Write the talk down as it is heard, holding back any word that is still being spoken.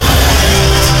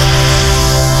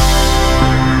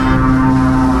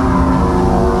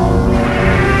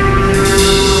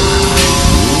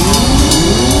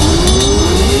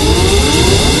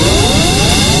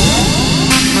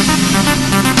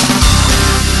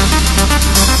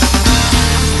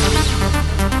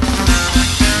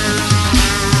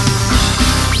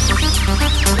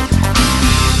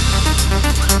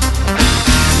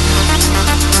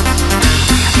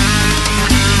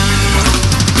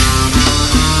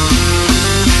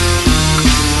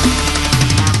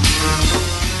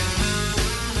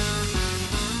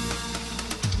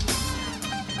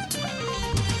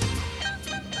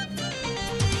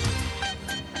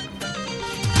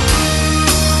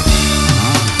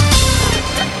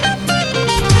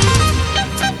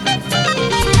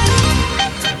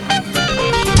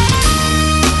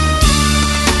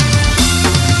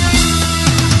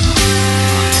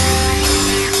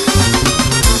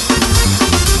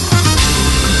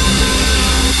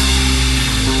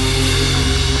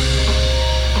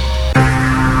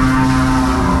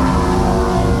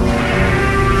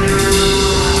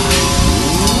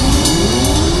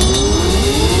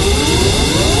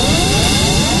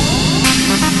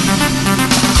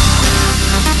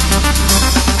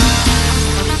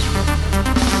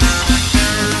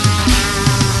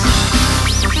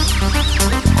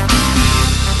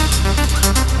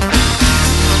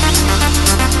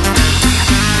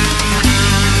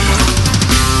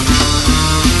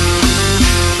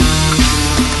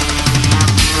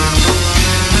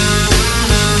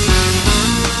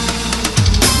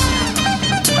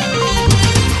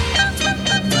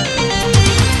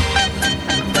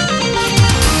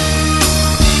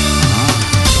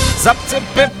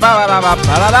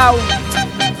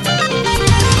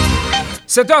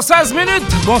7h16 minutes.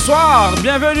 Bonsoir,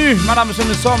 bienvenue. Madame, monsieur,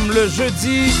 nous sommes le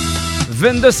jeudi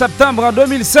 22 septembre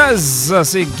 2016.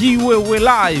 C'est Guy Wewe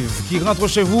Live qui rentre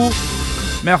chez vous.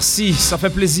 Merci, ça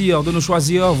fait plaisir de nous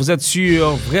choisir. Vous êtes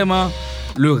sur vraiment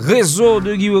le réseau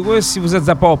de Guy Wewe. Si vous êtes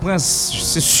à Port-au-Prince,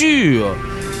 c'est sûr.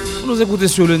 Vous nous écoutez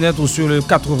sur le net ou sur le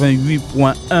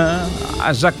 88.1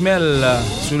 à Jacmel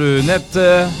sur le net.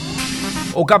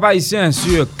 Au Cap-Haïtien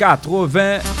sur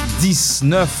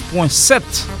 99.7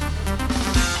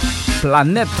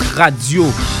 Planète Radio.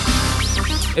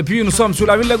 Et puis nous sommes sur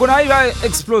la ville de Gonaïve,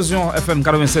 Explosion FM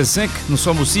 96.5. Nous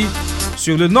sommes aussi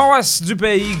sur le nord-ouest du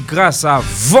pays grâce à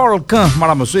Volcan,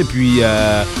 madame monsieur. Et puis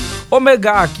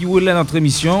Omega qui roule notre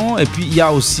émission. Et puis il y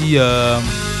a aussi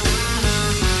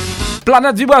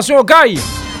Planète Vibration au Caille.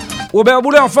 Robert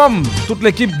Boulet en forme. Toute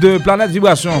l'équipe de Planète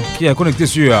Vibration qui est connectée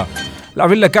sur la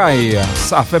ville de Caille.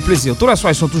 Ça fait plaisir. Tous les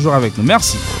soirs ils sont toujours avec nous.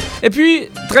 Merci. Et puis,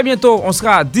 très bientôt, on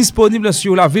sera disponible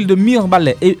sur la ville de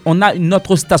Mirebalais. Et on a une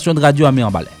autre station de radio à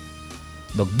Mirebalais.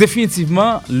 Donc,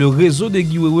 définitivement, le réseau de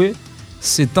Guy Wewe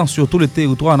s'étend sur tout le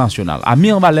territoire national. À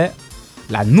Mirebalais,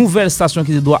 la nouvelle station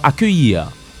qui doit accueillir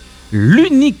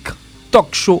l'unique talk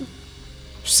show,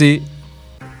 c'est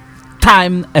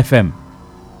Time FM.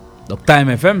 Donc, Time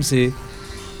FM, c'est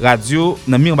radio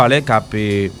dans Mirebalais qui a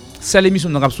c'est l'émission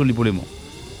de Rapsoli pour le monde.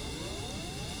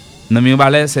 Dans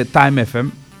Mirebalais, c'est Time FM.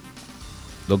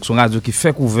 Donc, son radio qui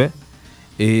fait couvert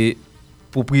et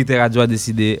propriétaire radio a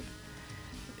décidé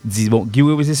dit bon, Guy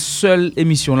Wewe c'est seule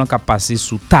émission là qui a passé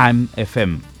sous Time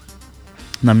FM.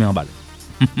 Nan mi en balle.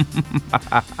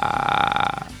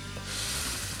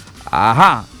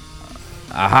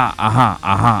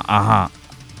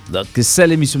 Donc,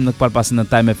 seule émission qui pas passer dans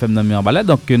Time FM nan mi en balle.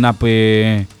 Donc, n'a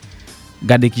pas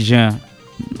gardé qui j'ai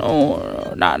non,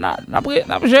 n'a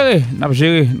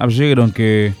géré donc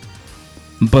je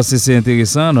pense que c'est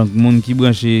intéressant. Donc, les gens qui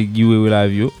branchent Guy Wewe la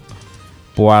vie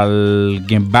pour aller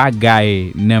gen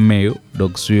bagay nan men yo.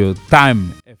 Donc, sur Time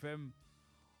FM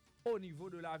au niveau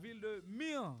de la ville de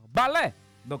Mirebalais.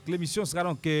 Donc, l'émission sera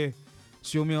donc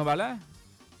sur Mirebalais.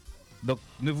 Donc,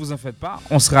 ne vous en faites pas.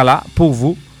 On sera là pour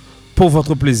vous, pour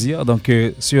votre plaisir. Donc,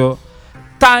 sur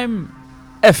Time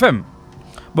FM.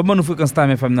 Bon, nous fréquence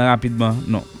Time FM rapidement.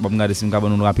 Non, bon, regardez si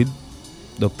nous rapide.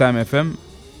 Donc, Time FM.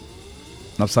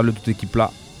 Nous saluons toute l'équipe là.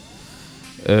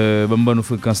 Bon, nous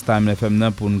fréquence Time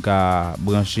FM pour nous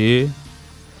brancher.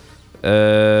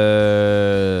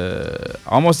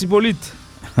 En Hippolyte.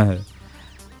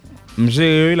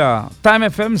 J'ai là. Time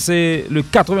FM, c'est le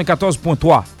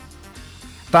 94.3.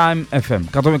 Time FM,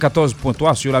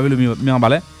 94.3 sur la ville de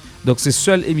Mirebalais. Donc, c'est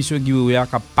seule émission Guy Wewe qui a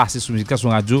passé sur musique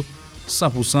sur radio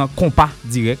 100% compas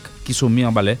direct qui sont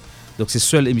Mirebalais. Donc, c'est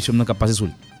seule émission qui a passé sur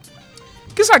lui.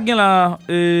 Qu'est-ce qu'il y a là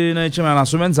dans la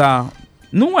semaine ça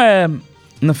nous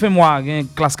on fait moi une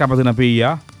classe qui appartient dans le pays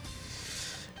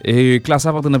et classe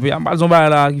appartient dans le pays balzon ba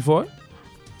là qu'il faut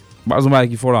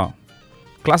là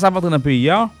classe appartient dans le pays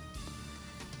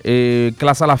et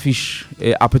classe à l'affiche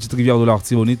à Petite Rivière de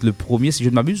l'Artibonite le 1er si je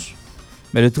ne m'abuse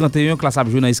mais le 31 classe à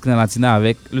jouer dans Esquina Latina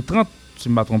avec le 30 si je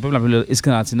ne me trompe pas la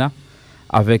Esquina Latina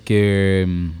avec la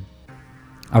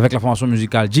formation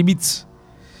musicale J-Beats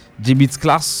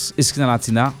classe Esquina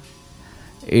Latina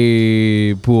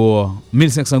et pour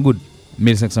 1500 gouttes.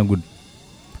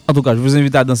 En tout cas, je vous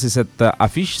invite à danser cette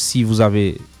affiche si vous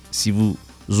aurez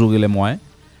les moyens.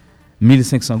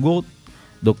 1500 gouttes.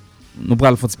 Donc, nous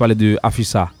pourrons parler de affiche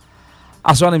ça.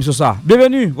 Assoir l'émission ça.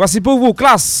 Bienvenue. Voici pour vous,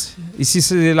 classe. Ici,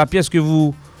 c'est la pièce que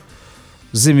vous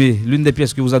aimez, l'une des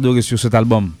pièces que vous adorez sur cet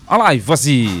album. En live,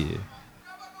 voici.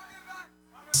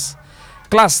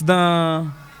 Classe dans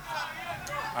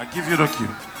I give you the cue.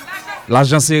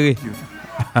 L'argent serré.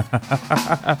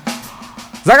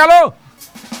 Zagalo.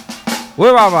 Oui,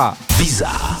 papa. Visa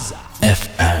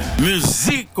FM.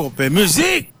 Musique, on fait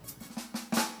musique.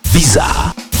 Visa.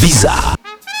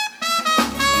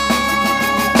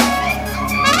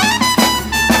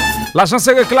 L'argent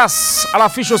serré classe à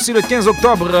l'affiche aussi le 15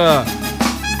 octobre.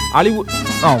 Hollywood.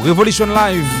 Non, Revolution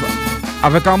Live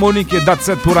avec Harmonique et date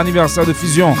 7 pour l'anniversaire de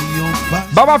Fusion.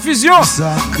 Baba Fusion.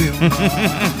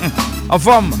 En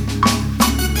forme.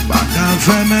 Pas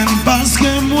fait même parce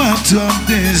que moi trop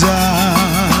déjà.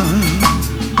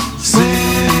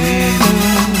 C'est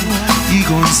nous qui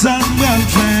comme ça va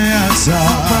faire ça.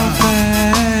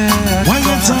 Moi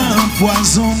le temps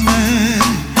empoisonné,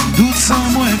 tout ça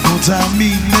moi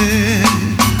contaminé.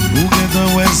 Ou que dans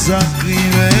ouais ça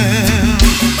crié.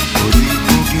 Au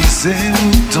niveau qui c'est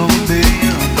où tomber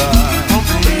en bas.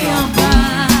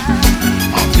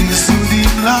 En plus sous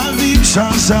la vie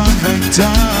change avec toi.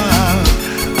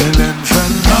 Hélène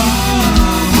fait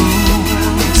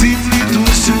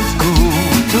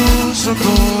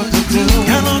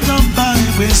fait longtemps pas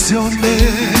impressionné.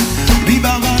 Li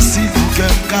baba si pou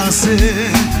kem kase.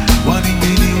 Wani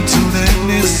mini ou toune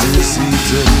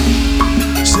nécessité.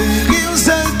 Chéri ou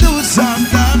c'est tout ça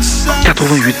m'tap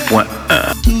 88.1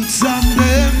 tout ça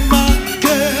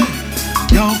m'démarque.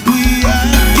 Yon prière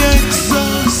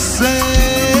qu'exaucé.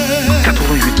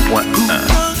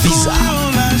 88.1 Visa.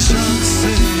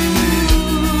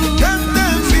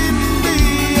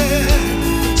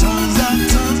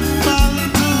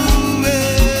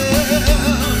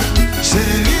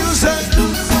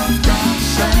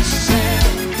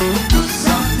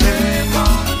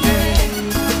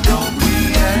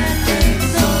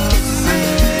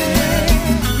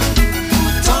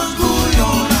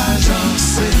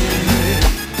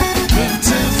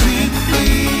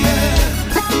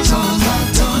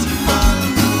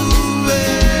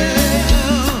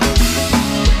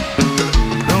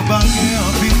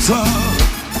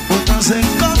 C'est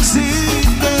comme si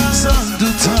t'es sans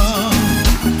tout temps.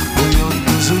 Voyons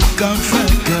toujours qu'à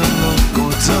faire que l'on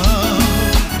content.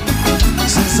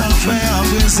 C'est ça fait à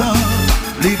présent.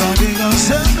 Les bandits dans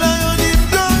ces plans, on y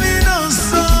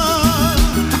dominance.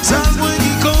 Ça moi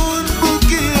qui compte pour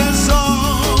qui raison.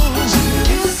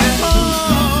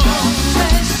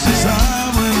 Ça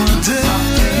moi monter.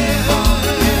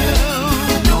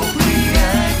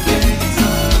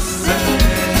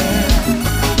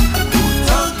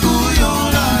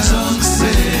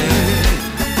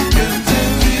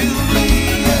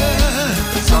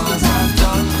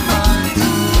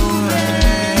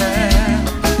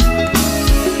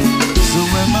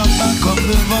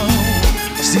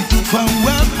 Si toutefois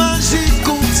ouais magique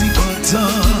qu'on t'y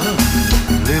content.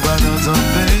 Les bananes en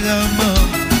paiement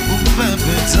ou fait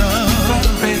pétard.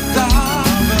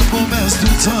 On va promesse tout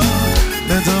le temps.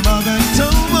 Maintenant avec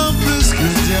toi plus que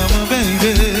diamant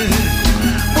baby.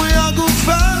 Moi y'a goût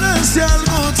faire le ciel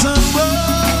content.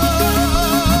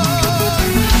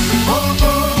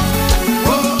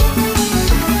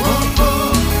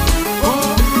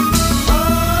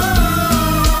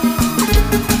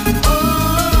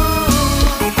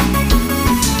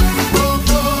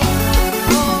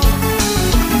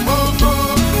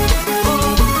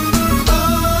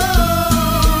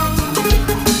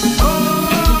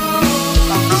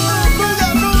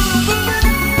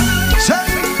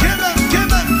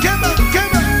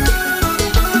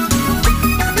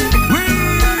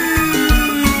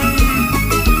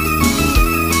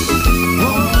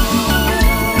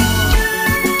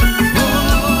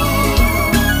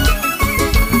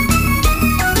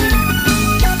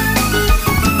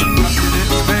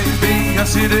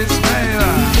 See this baby.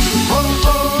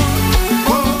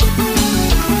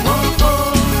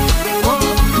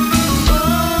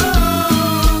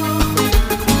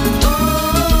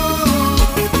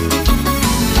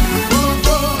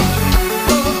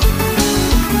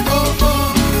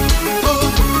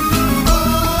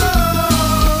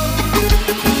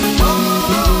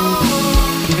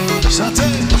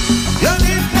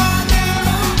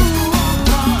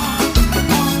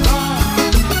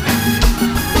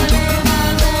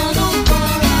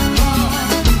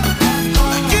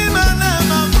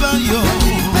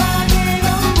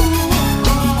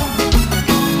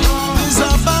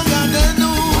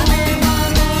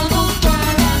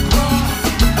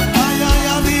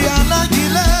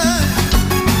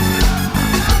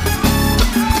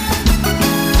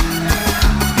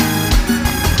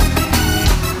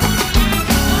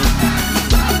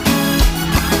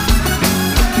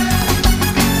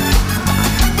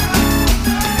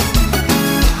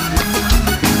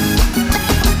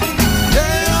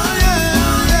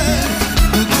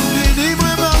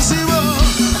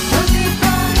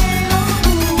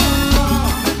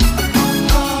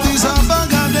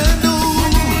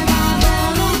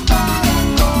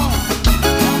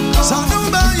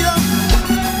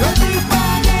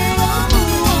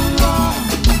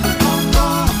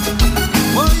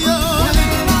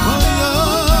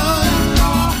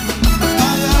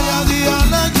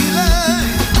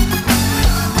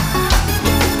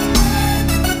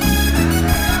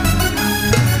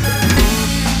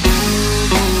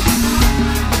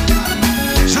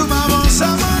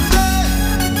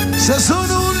 C'est son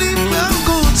nous libre à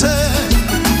côté.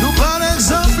 Nous par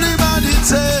exemple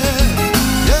l'humanité.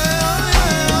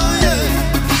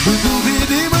 Nous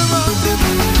vivons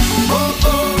oh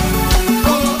oh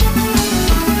oh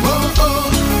oh oh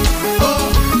oh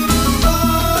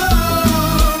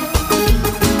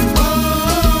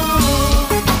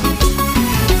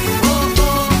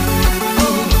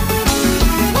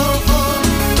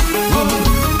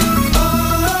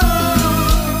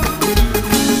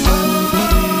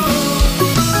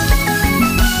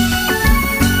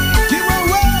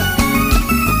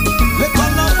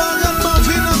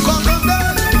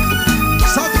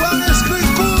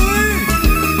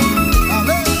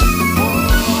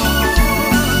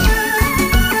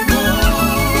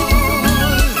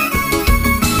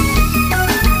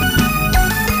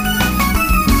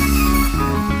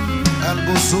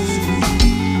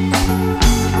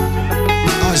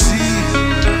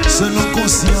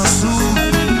conscience ou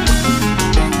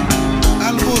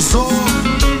Alboso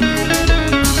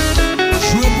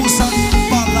jouer pour ça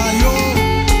pas là yo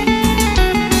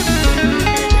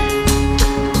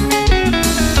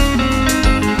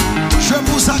jouer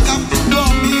pour ça cap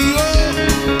dormi yo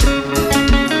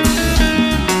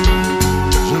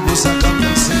jouer pour ça cap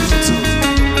danser tout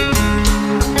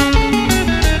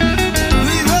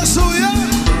rive souya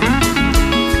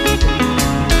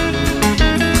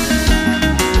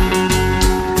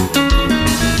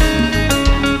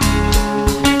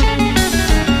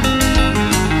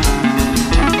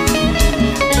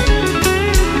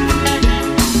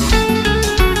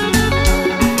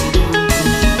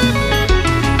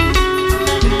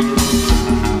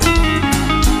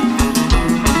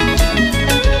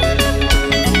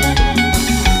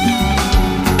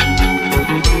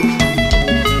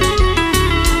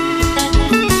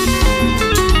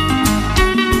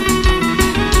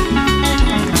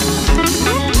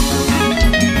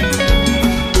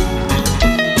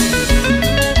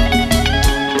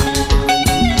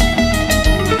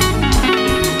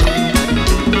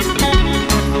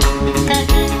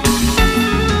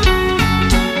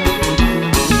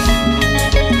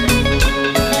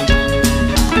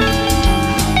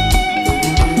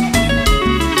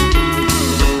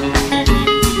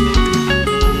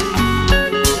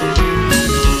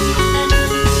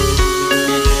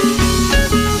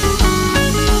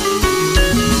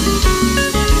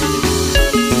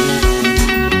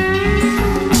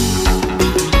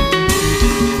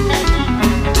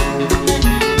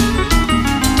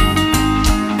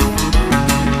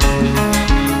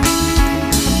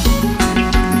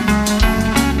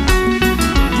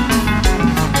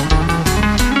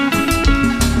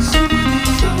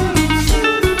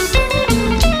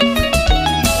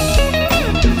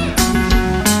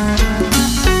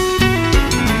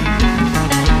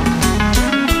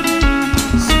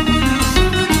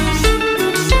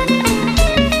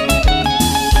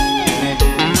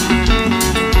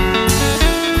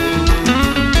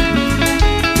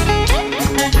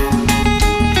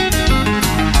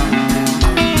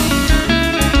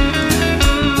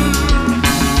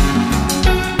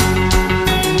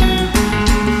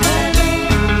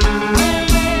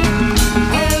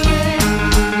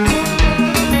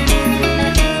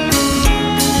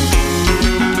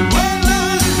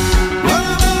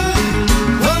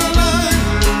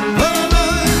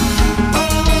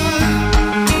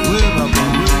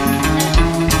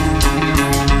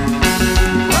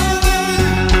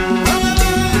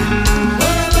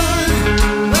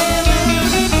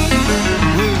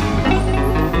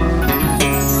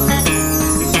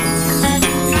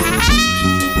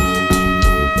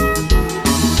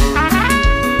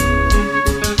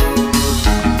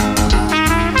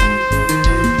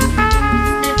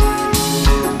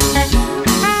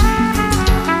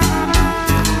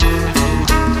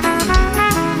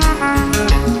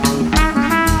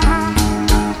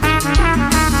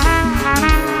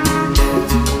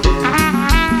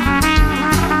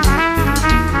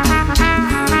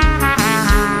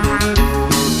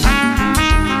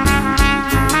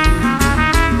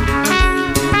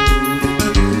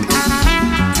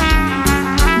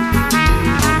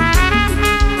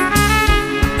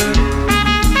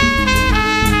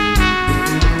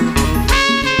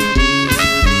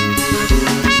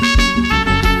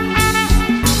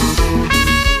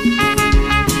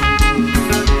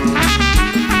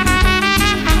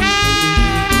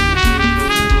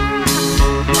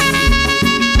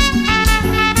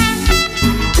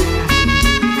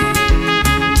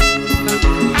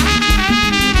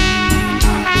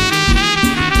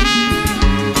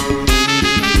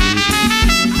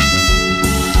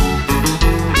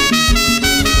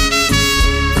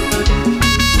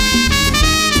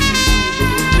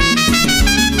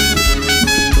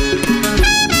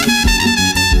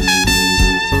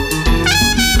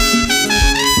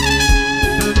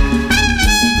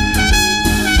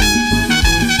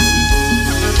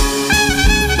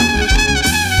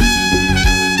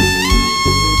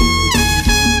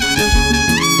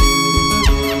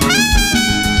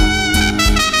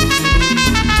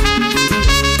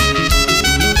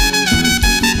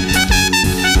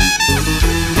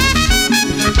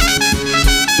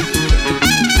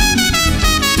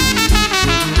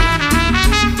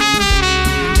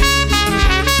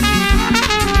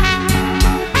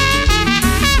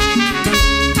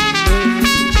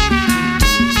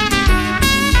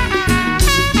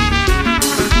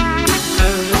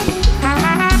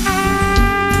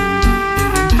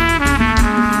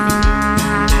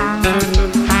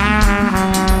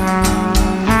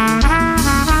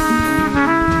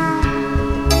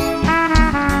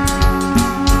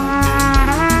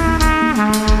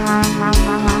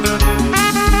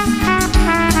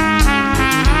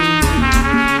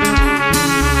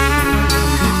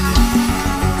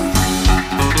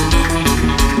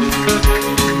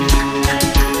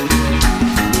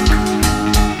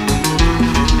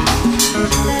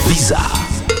Visa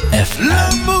FM.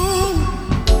 L'amour,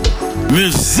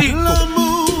 Musique.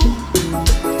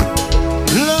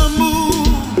 l'amour,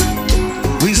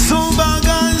 oui, son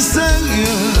bagage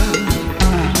sérieux.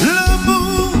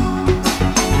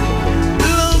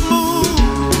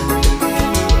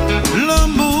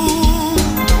 L'amour,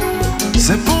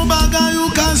 c'est pour bagage ou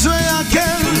qu'à jouer à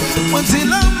quel. Moi, c'est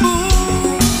l'amour.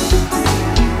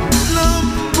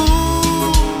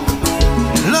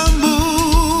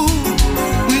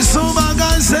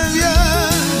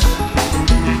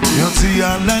 Si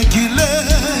Alain qu'il est,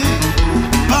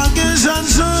 pas que j'en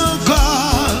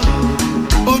encore.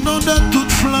 Au nom de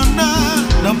toute flanade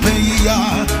dans le pays,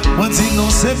 moi dis non,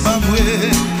 c'est pas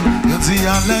vrai. Je dis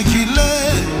Alain qu'il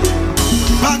est,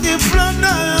 pas que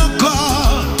flanade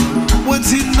encore. Moi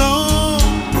dis non,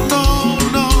 non,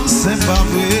 non, c'est pas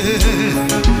vrai.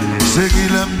 C'est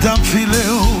qu'il aime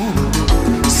t'enfiler,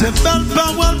 c'est belle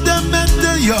parole de mettre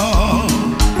dehors,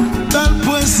 belle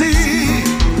poésie.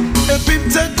 Et puis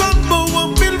m'te comme bon en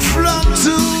mille flamme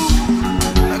tout.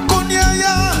 La konya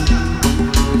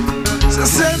ça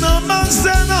c'est normal,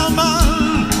 c'est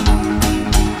normal.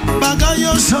 Bagay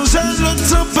yo changé le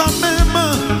temps pas même.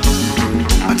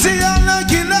 Ti y'a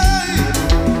qui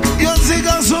l'est, yo ti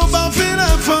garçon pas fin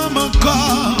femme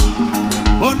encore.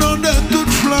 Au nom de toute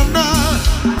flamme,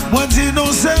 moi dis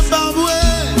non c'est pas vrai.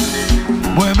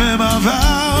 Moi même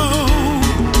avant,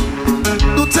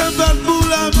 nous t'aimons pour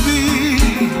la vie.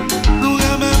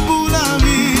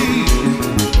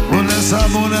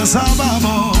 Ça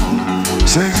maman,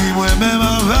 c'est qui moi-même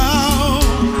avant.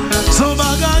 Son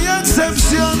bagage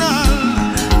exceptionnel.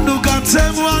 Nous qu'à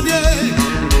témoigner,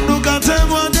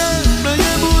 mais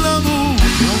y'a pour l'amour.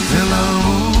 C'est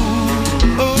l'amour,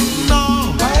 oh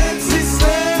non. Pas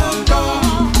exister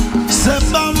encore. C'est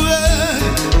pas vrai,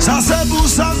 ça c'est pour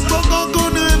ça qu'on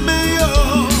connaît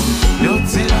meilleur. Yo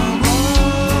dis l'amour.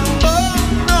 Oh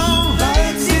non. Pas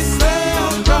exister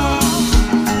encore.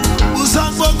 Pour ça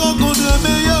qu'on connaît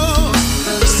meilleur.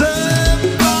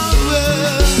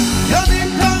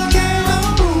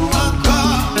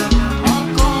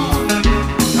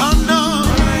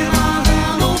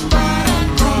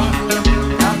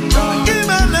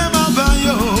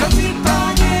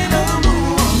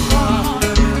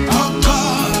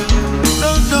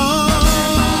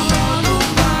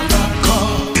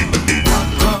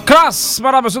 Classe,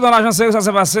 madame, monsieur, dans l'agence, ça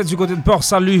s'est passé du côté de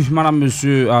Port-Salut, madame,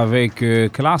 monsieur, avec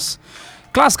Classe.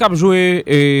 Classe qui a joué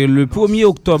le 1er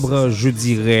octobre, je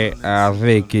dirais,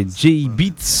 avec J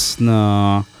Beats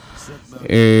dans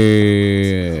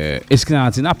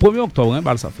Esquinatina. 1er octobre, hein,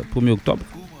 ça fait 1er octobre.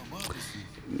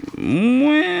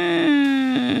 Moi,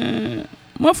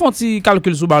 fais un petit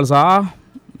calcul sur Balsa.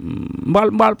 Moi,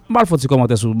 fais un petit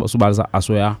commentaire sur Balsa à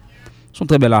Soya. Sont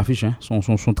très belles affiches, hein.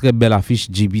 Sont très belles affiches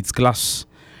J Beats Classe.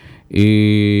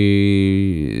 Et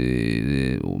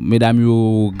mesdames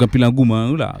yo gampil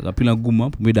engouement là, gampil engouement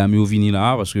pour mesdames yo venir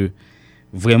là parce que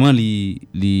vraiment li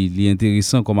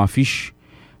intéressant comme affiche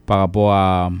par rapport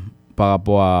à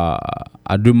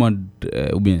demande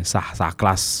ou bien sa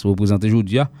classe représentée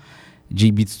aujourd'hui.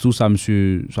 J Beats tout ça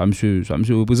monsieur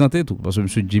représenter tout parce que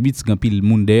monsieur J Beats gampil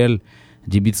monde d'elle,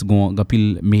 J Beats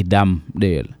gampil mesdames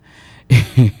d'elle.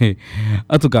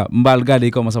 En tout cas, on va regarder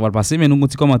comment ça va passer, mais nous avons un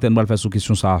petit commentaire, on va faire sur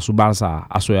question ça, sur Balsa,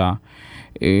 à Soya.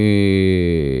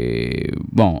 Et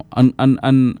bon, on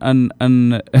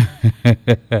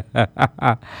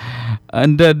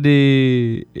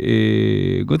des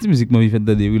quand musique m'a fait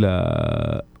entendre oui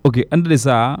là. OK, on de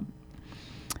ça.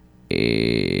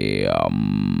 Et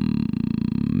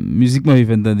musique m'a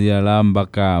fait entendre là, m'ba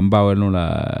non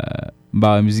là.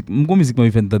 Bah musique m'a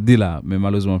fait entendre là, mais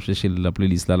malheureusement je cherche la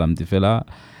playlist là me fait là.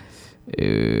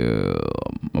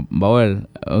 Bah ouais,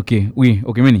 OK, oui,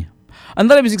 OK meni. On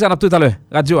dans la musique ça tout à l'heure,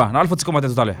 radio, on va le faire commenter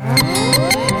tout à l'heure.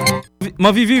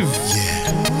 Ma vie vive.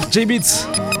 J Beats,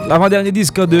 l'avant-dernier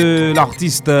disque de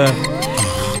l'artiste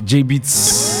J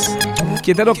Beats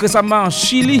qui était donc récemment au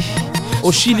Chili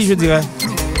je dirais.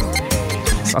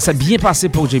 Ça s'est bien passé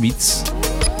pour J Beats.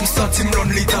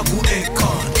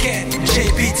 J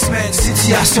Beats man,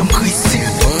 situation critique.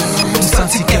 On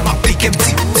sentit qu'elle m'applique un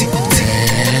petit.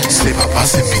 C'est pas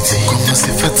passé pitié, comment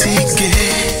c'est fatigué.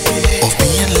 Of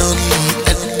being lonely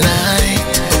at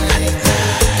night.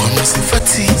 Comment c'est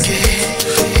fatigué.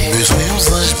 Besoin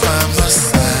d'un ange par ma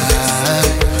side.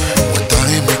 What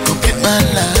time I complete my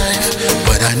life.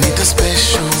 But I need a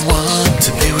special one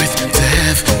to be with, to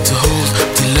have, to hold,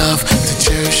 to love, to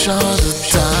cherish all the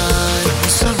time.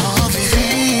 Seulement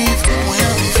vivre, moi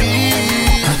vivre.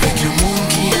 Avec le monde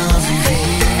qui a vécu.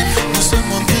 Nous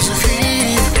sommes en besoin de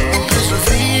vivre,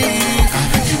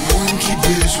 avec le monde qui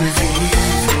besoin de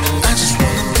vivre. I just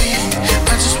wanna be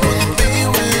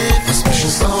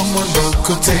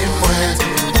côté moi.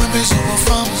 Moi besoin de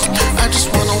femme, I just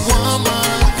want a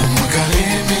woman. Pour me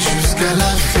calmer jusqu'à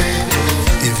la fin.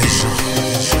 Et les gens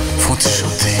font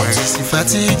chanter. Moi je suis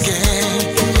fatigué.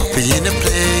 Payer de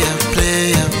player.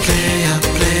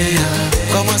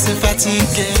 Comment c'est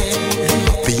fatigué.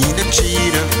 Payer de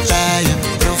cheater, liar,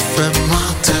 prophète,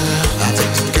 menteur. Avec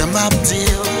tout comme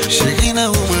Abdil, chérie n'a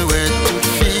où me ouais toute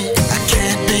fille. I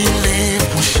can't believe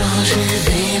mon changer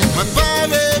vie. Ma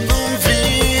parler pour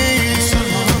vivre.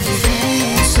 Seulement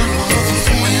vivre.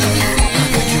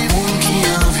 Avec un monde qui a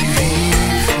envie de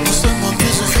vivre. Nous sommes en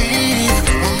besoin de vivre.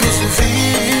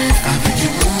 Avec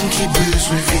un monde qui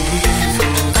besoin de vivre.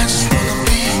 I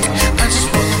just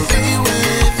wanna be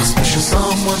with a special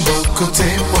someone but côté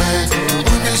moi.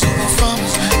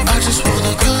 I just want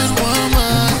a good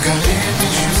woman. Carré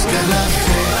jusqu'à la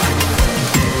fin.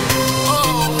 Oh,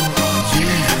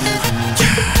 yeah.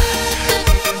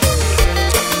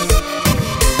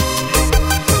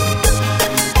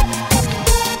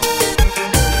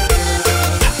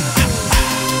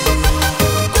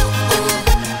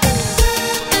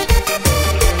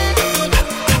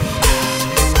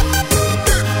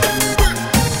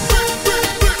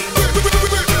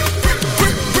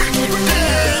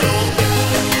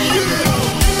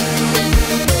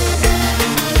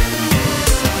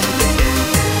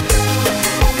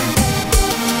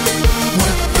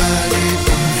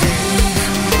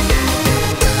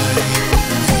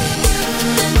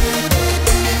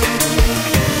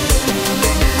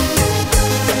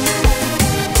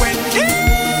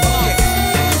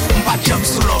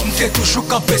 Toujours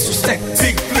campé sous sec,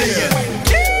 big player.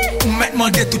 Maintenant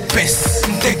de toute peste,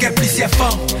 t'es qu'un plusieurs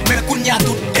femmes, mais qu'on y a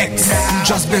tout ex.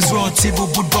 Just besoin de petit bout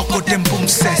de bon côté pour me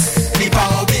cesse. Ni pas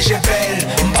obligé belle,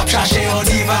 m'pas chercher on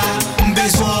y va.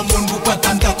 Besoin de monde pour pas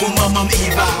tant comme maman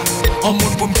y va. Un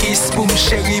monde pour me kiss, pour me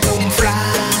chérie, pour me fly.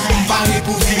 M'parler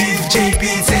pour vivre, JB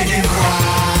c'est des bras.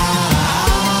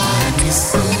 I need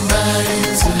somebody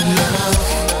to love.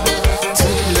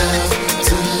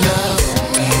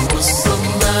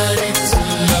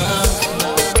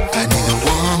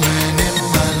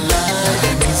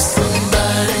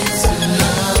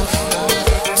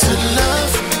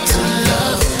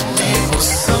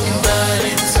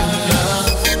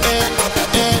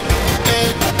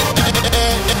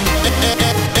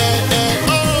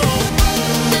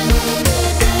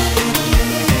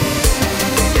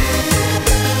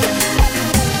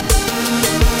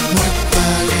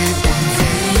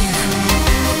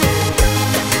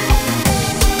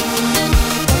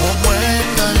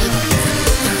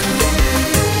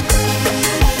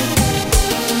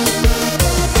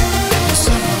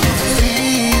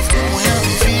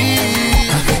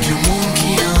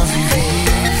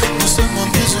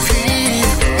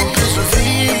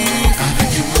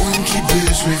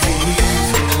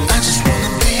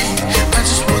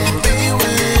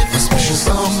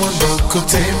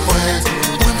 Côté moi,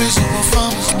 moi besoin de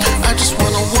femme. I just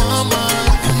want a woman.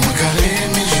 Pour me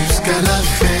calmer jusqu'à la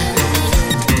fin.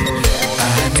 I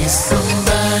need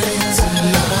somebody to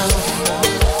love.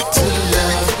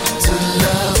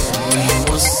 Me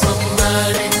want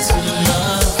somebody to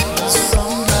love.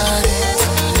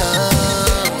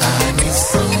 I need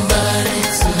somebody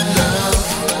to love.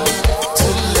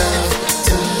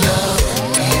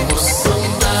 Me want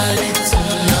somebody to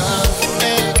love.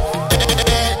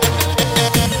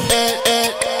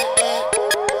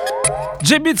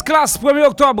 J-Beats Class, 1er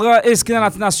octobre, Esquina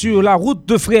Latina sur la route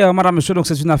de frères, madame, monsieur. Donc,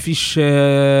 c'est une affiche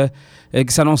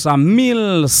qui s'annonce à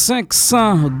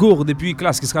 1500 gourdes. Et puis,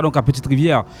 Classe qui sera donc à Petite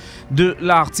Rivière de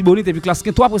l'Artibonite. Et puis, Classe qui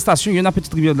a 3 prestations. Il y en a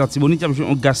Petite Rivière de l'Artibonite, il y a joué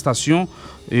en gas station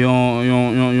et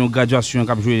en graduation.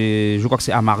 Je crois que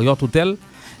c'est à Marriott Hotel.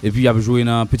 Et puis, il y a joué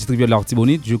dans Petite Rivière de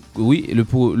l'Artibonite. Oui,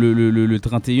 le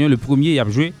 31, le premier, il y a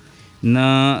joué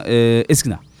dans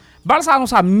Esquina. Bal ça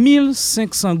annonce à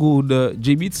 1500 gourdes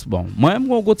J-Beats. Bon, moi-même,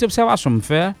 j'ai une grosse observation à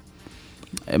faire.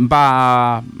 Je vais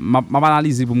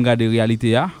analyser pour me garder la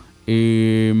réalité.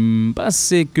 Et je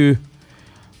pense que.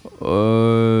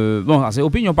 Bon, ça c'est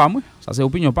opinion pas moi. Ça c'est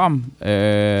opinion pas moi.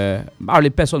 Les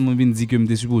personnes m'ont dit que je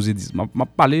suis supposé dire. Je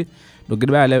parler. Donc,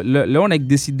 là, on a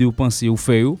décidé de penser ou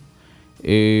faire.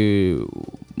 Et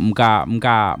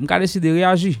je décidé de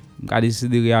réagir.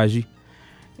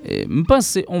 Je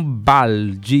pense qu'on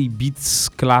balle J-Beats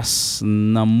Class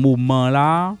dans moment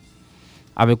là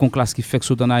avec une classe qui fait que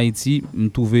sauter en Haïti, me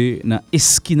trouver dans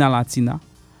Esquina Latina.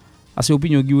 C'est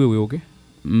opinion qui OK.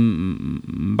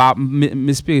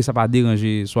 M'espérer ça pas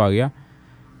déranger soirée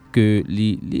que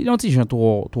les petits gens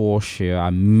trop cher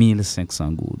à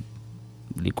 1500 goud.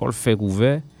 L'école fait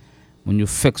ouvert, on yo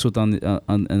fait que sauter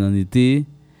en été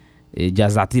et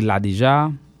Jazati là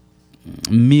déjà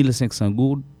 1500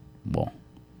 goud. Bon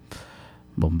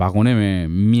Bon, pas connaît mais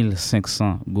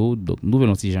 1500 goud donc nous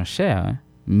venons petit gens cher hein.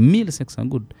 1500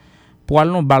 goud. Pour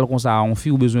aller dans bal comme ça, on fait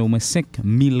besoin au moins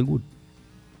 5000 goud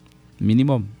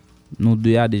minimum. Nous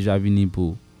deux a déjà venu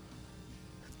pour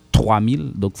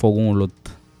 3000 donc faut qu'on l'autre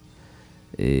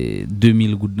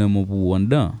 2000 goud dans mon pour en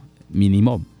dedans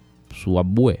minimum soit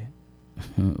boire.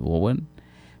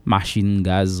 Machine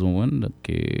gaz donc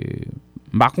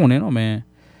pas connaît non mais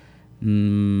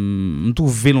me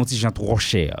trouve l'antigen trop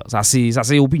cher. Ça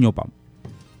c'est opinion pas.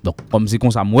 Donc comme c'est comme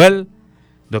Samuel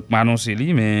donc m'annonce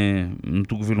lui mais me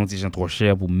trouve l'antigen trop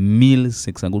cher pour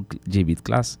 1500 goud débit de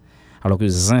classe alors que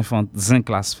zin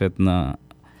classe fait dans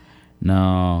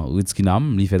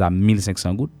Ritzinam, il fait à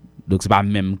 1500 goud. Donc c'est pas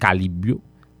même calibre,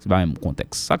 c'est pas même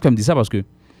contexte. Ça que je me dis ça parce que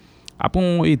après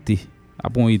on été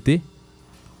après été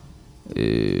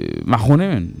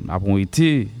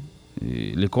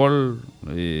l'école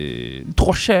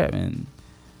trop cher man.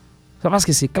 Ça parce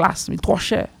que c'est classe mais trop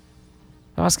cher.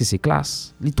 Ça parce que c'est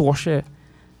classe, il trop cher.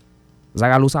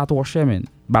 Zagalo ça trop cher man.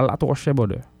 Bal trop cher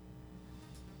border.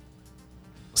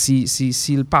 Si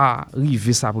il pas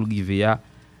river ça pour river ya,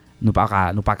 nous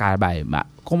pas bailler.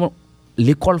 Comment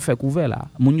l'école fait couvert là,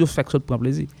 moun yo fait que ça prend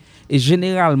plaisir. Et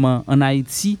généralement en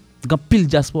Haïti, quand pile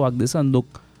diaspora descend donc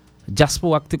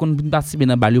diaspora qui kon participer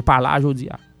dans bal yo pas là aujourd'hui.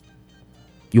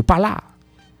 Yo pas là.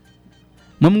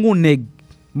 Moi m'gon nèg,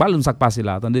 bal nous ça passé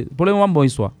là, attendez, pour le moment bonne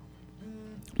histoire.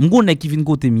 M'gon nèg qui vinn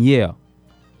côté hier.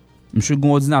 Monsieur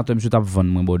gon ordinateur, monsieur t'a vendre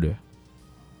moi border.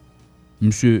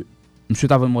 Monsieur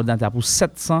t'a vendre ordinateur pour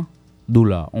 $700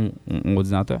 on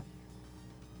ordinateur.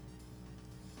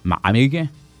 Ma américain.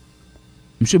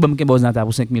 Monsieur bon ken ordinateur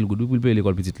pour 5000 goud pour payer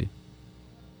l'école petite li.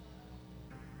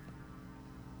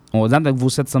 On ordinateur vaut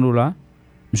 $700.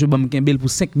 Monsieur bon ken bel pour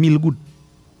 5000 goud.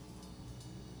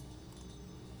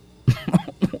 Est-ce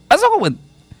que vous comprenez?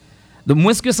 De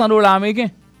moins que $100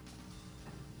 américains.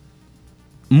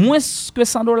 Moins que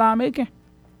 $100 américains.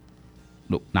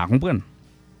 Donc, n'a comprendre.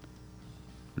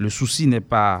 Le souci n'est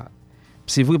pas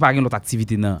c'est vrai pas une autre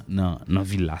activité dans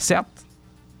ville là, certes.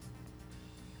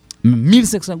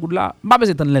 1500 goud là, pas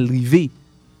besoin de l'arriver.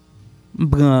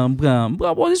 Prend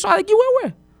position avec qui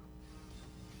ouais.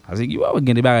 Avec qui ouais,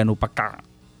 gen des bagages nous pas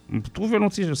trouver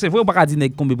l'anti. C'est vrai on pas dire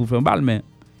nèg combien pour faire un balle mais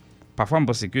parfois on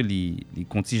pense que les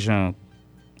contingents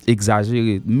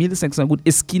exagérés 1500 goud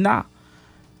esquina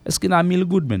 1000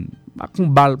 goud men. Pas qu'on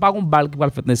balle qui va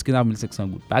le faire dans esquina 1500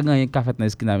 goud. Pas rien qui fait dans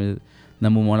esquina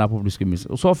dans moment là pour plus que 1000.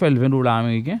 Soit faire le $20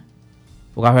 américain.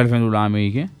 Ou faire le $20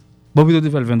 américain. Bon plutôt de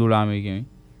faire le $20 américain.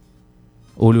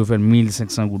 Au lieu de faire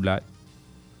 1500 goud là.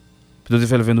 Plutôt de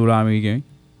faire le $20 américain.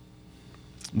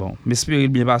 Bon, m'espérer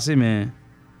bien passer mais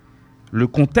le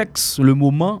contexte, le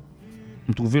moment,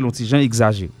 on trouve l'antigen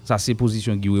exagéré. Ça c'est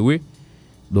position Guy Wewe.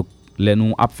 Donc les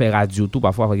nous a fait radio tout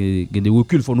parfois il y a des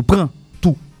reculs faut nous prendre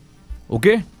tout. OK?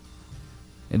 Il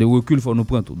y a des reculs faut nous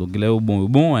prendre tout. Donc là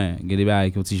bon hein, il y a des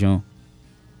bails antigen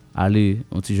aller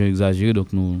antigen exagéré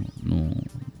donc nous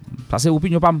ça c'est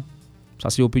opinion pam. Ça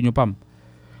c'est opinion pam.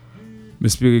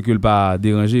 M'espérer que le pas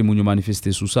déranger moun yo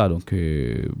manifester sous ça donc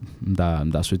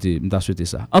m'da souhaiter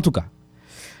ça. En tout cas,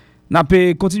 n'a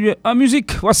pas continuer en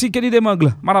musique. Voici Kenny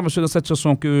Demangle. Madame monsieur dans cette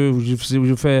chanson que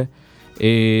je fais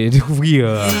et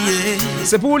découvrir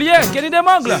c'est pour lier Kenny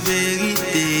Demangle.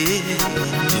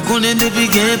 Tu connais depuis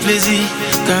gain plaisir,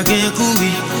 quand gain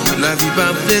courir, la vie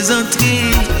pas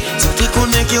plaisanterie. Ça te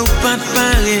connaît que pas de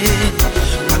parler.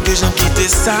 Pas que j'en quitte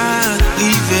ça,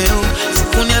 rivé. C'est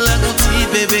qu'on y a la petit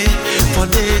bébé. Faut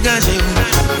dégager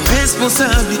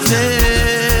responsabilité.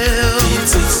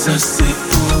 Ça c'est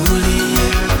pour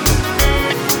lier.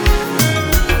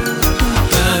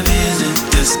 Pas besoin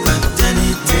de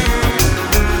paternité.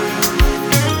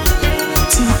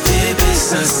 Petit bébé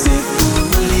ça c'est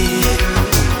pour lier.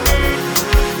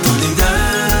 Faut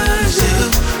dégager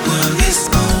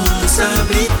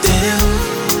responsabilité.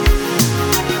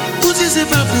 Ou si c'est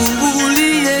pas pour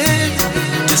lier.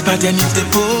 Just paternité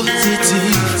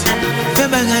positive. Fais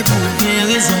bagaille pour bien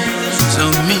raison,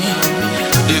 sans mis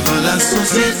devant la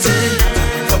société.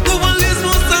 Faut pouvoir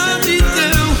responsabilité.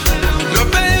 Le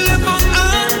père le bon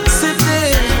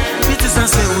accepter. Vite ça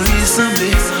c'est où lui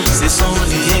semblait, c'est son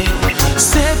lié,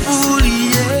 c'est pour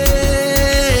lier.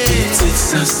 Vite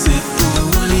ça c'est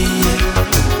pour lier,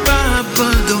 pas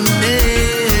abandonner.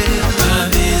 Pas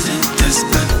besoin de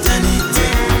paternité.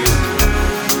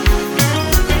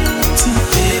 Petit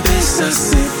bébé ça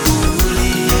c'est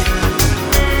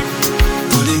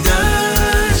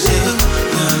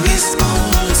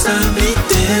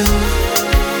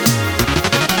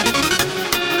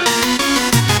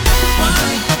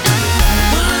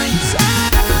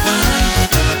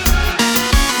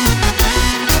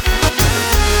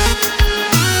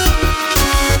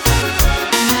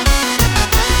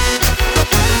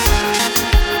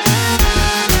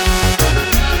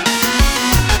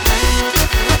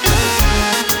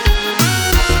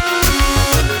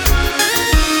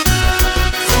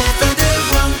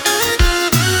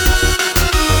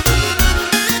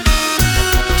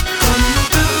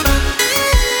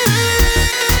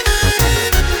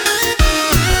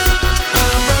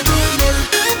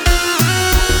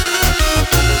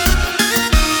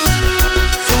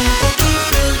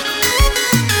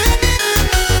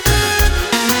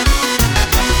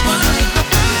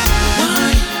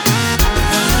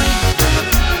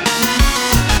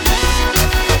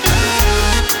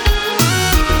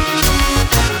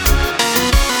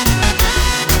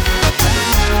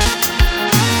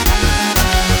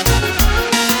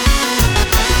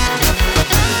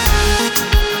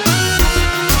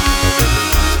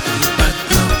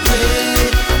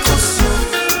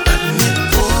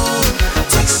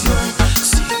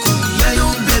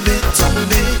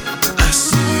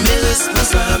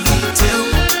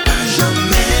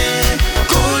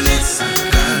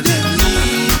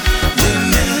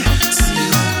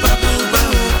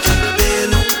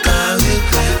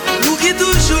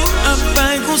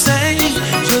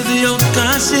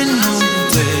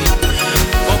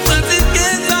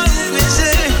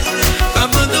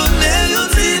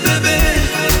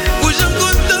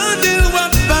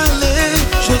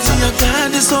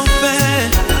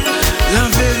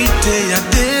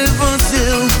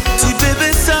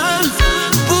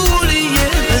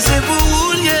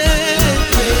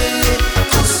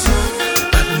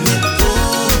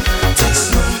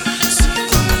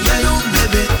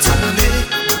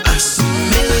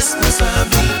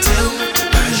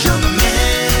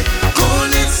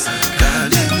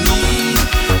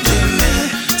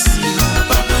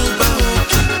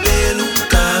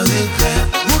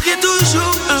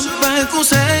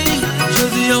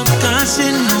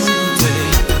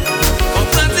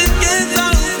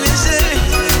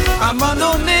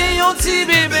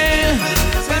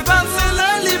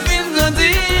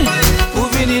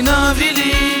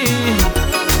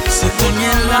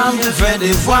fait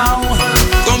devoir.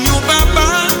 Comme mon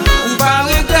papa, ou pas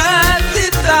regretter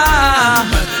ta.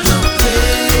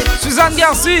 Suzanne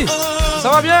Garci, ça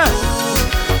va bien?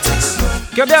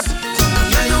 Québec.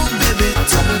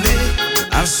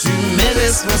 Assumer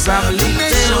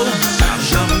responsabilité,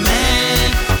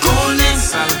 jamais connaître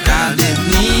ça le cas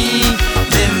d'avenir.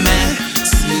 Demain,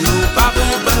 si nous pas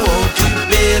bon,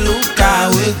 occuper le cas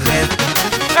regret.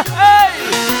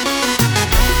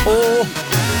 Oh,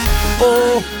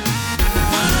 oh.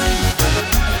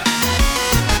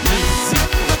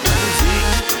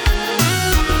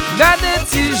 Gardez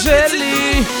ti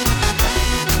joli.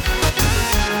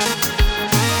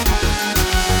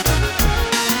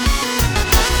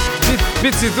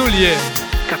 Petit tout lié.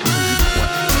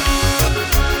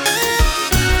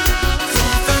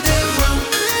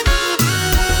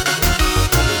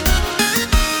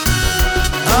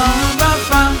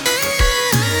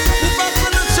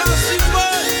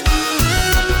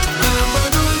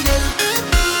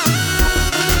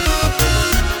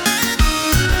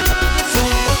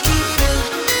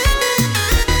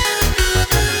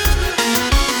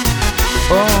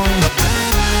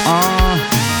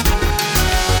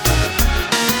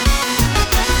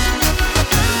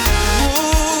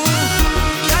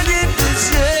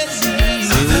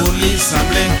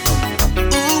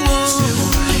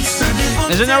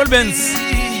 Ingénieur Benz.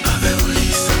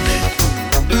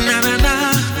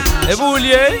 Et vous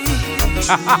vouliez?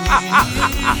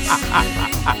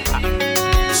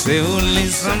 C'est où les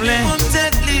semblés?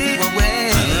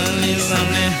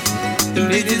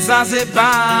 Petit ça c'est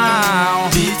pas.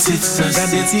 Petit ça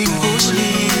c'est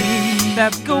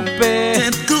tête coupée.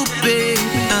 Tête coupée.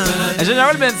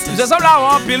 Ingénieur Benz. Je semble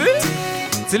avoir un pile.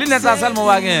 C'est lui net la salle mon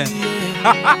wagon.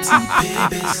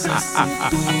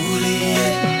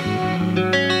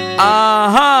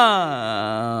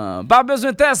 Ah, pas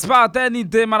besoin de test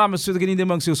paternité, madame, monsieur Kenny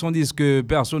Demangue sur son disque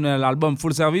personnel, album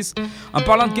Full Service. En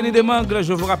parlant de Kenny Demangue,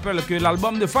 je vous rappelle que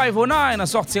l'album de 509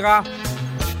 sortira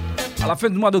à la fin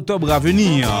du mois d'octobre à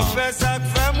venir.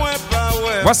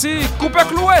 Voici Coupé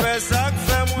Cloué,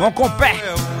 mon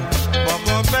compère.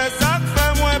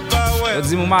 Je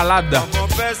dis mon malade.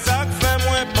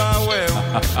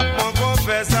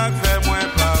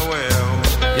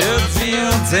 Je dis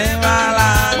t'es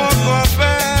malade. Mon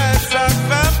compère, ça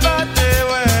fait pas tes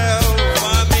ouais.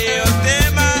 Famille, t'es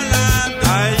malade.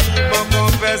 Aïe, mon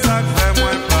compère, ça fait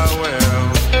moins pas ouais.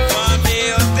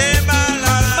 Famille, t'es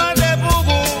malade. Mandez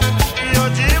beaucoup, yo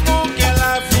dis mon qu'elle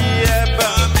la fille est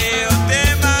pas. Famille, t'es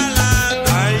malade.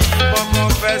 Aïe, mon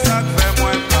compère, ça fait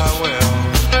moins pas ouais.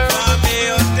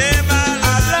 Famille, t'es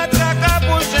malade. La traque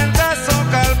pour jeune garçon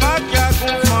calma qui a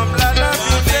conforme la vie.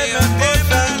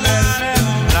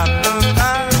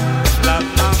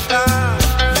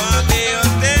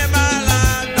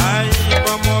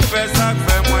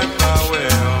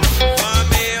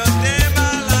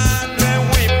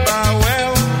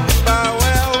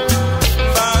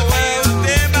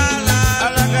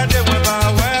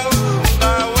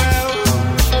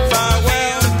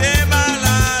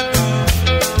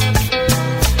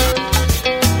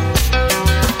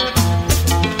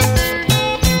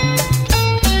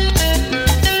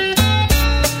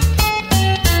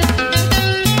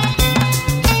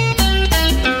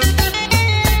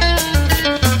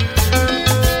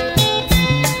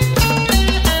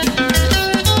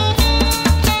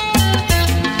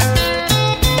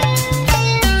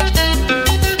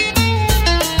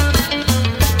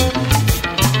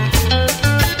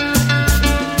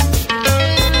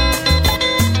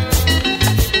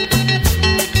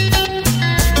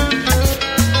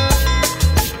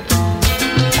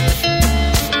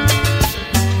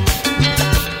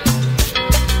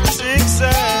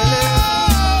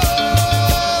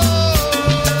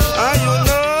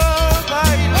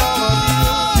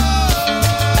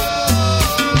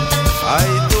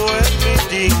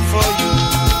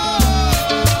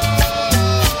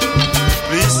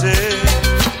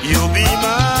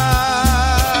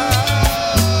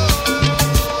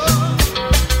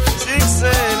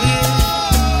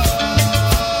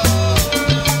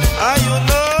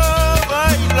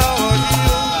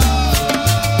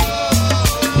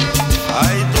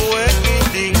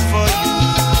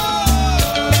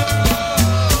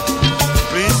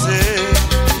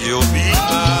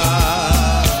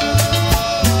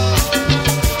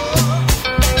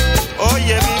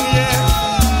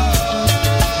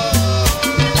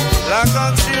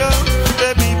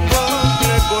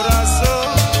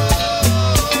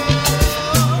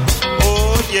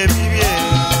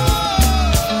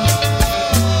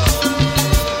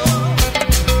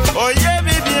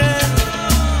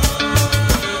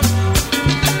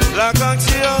 La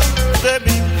canción de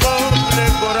mi pobre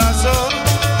corazón.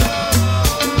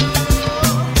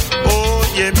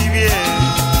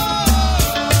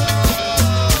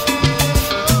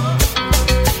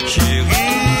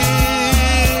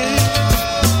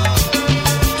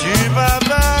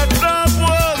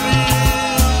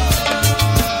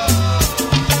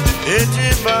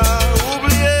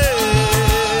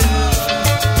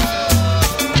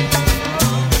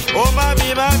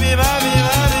 Tu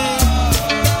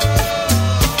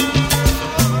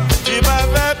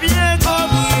m'avais bien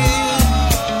compris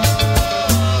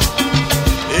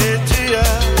et tu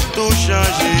as tout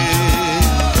changé.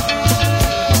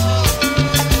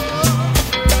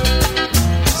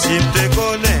 Si tu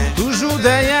connais, toujours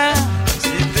derrière.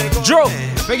 Joe,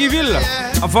 Peggyville,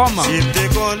 en forme. Si tu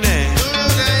connais,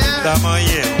 ta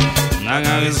manière.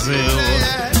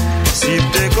 Si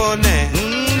tu connais,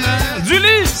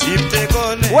 Julie. si tu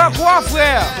connais, Ouais, quoi,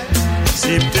 frère?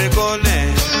 si tu connais,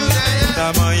 ta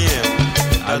manière.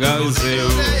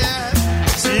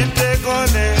 Si tu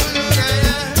connais,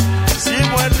 si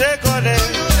moi te connais,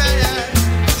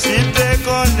 si tu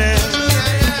connais,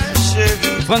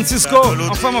 chérie. Francisco,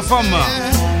 en forme, en forme.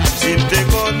 Si tu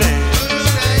connais,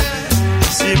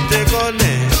 si tu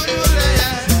connais,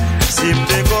 si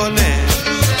tu connais,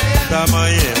 ta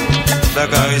manière, ta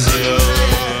caresse.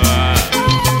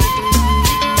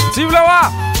 Si vous voulez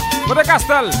voir, Côté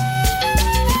Castel.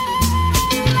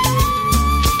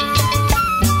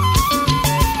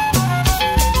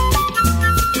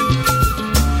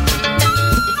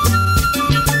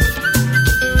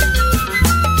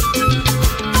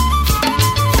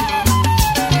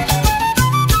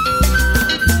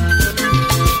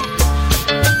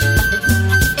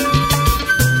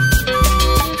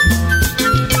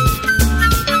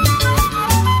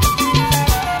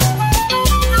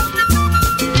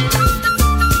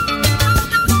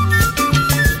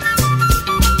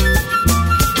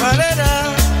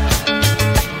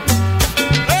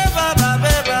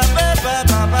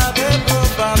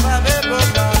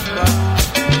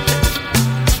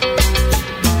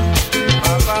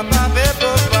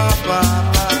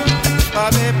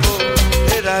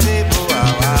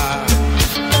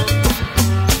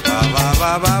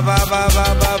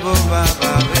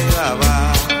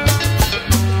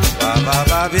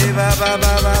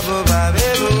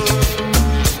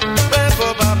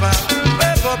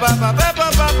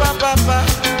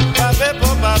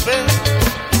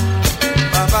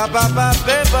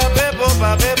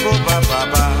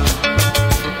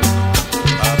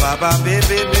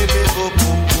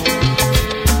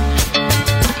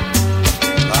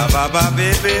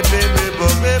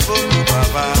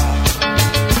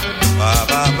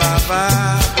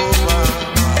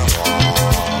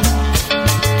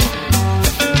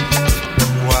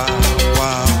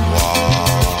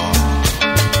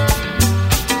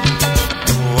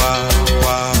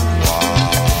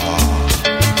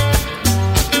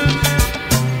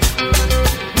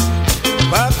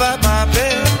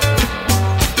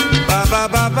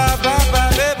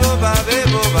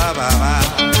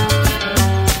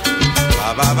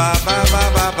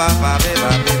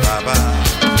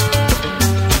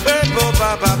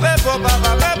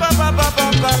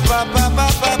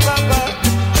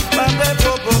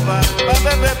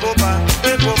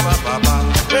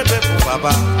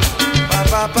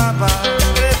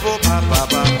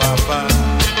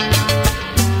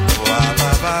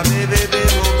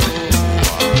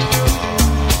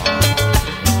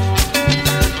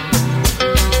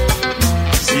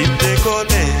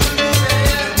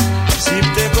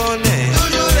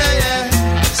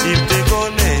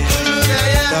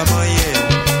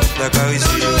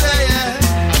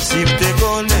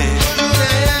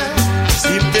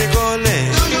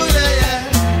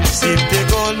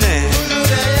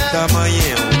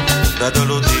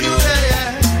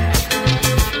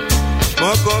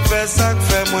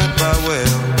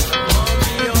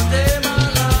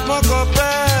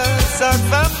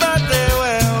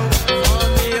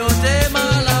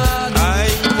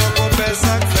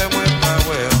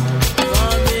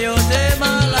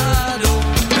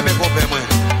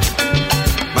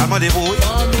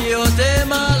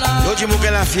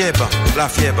 La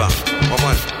fièvre,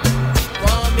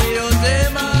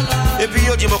 et puis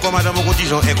yo dis-moi comme madame mon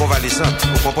contingent est convalescente,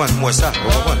 vous comprenez moi ça,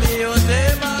 vous comprenez.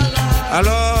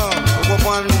 Alors, vous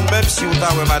comprenez, même si vous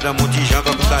avez madame mon contingent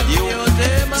comme vous avez dit,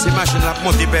 ces machines là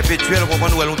monter perpétuelle, vous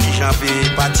comprenez où elle contingent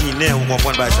peut patiner, vous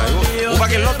comprenez pas ça. Ou pas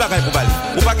quel autre bagage pour bali,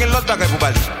 ou pas quel autre bagage pour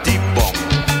bali. Type bon.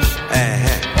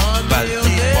 Bal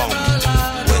type bon.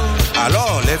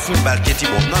 Alors, les films balqués,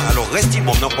 alors reste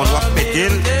bon, donc on doit péter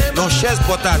nos chaises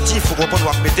portatives, on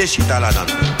doit péter chita là-dedans.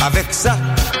 Avec ça,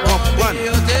 comprendre.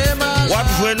 On va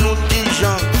jouer nos petits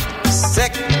gens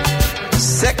secs,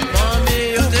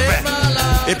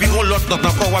 et puis on l'autre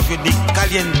encore, on va jouer des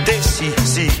caliente, si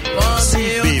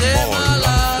bémol.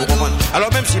 Vous comprenez?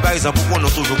 Alors, même si par exemple, on a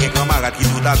toujours quelqu'un camarade qui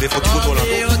tout avait, faut qu'il coup de volant.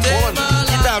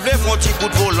 Qui t'avait, faut qu'il coup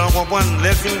de volant, comprendre?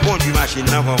 Les films conduisent machine,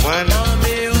 comprendre?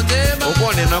 Au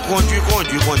point, on est conduit.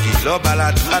 L'homme à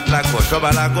la droite, la gauche, l'homme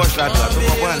à la gauche, la droite. Vous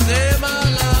comprenez?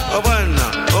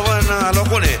 Alors,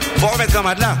 Faut remettre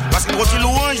camarade là, parce qu'il y a une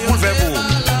louange pour le faire pour.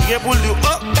 Il y a pour le dire,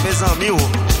 oh, mes amis,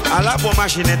 à la bonne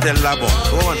machine est elle là-bas.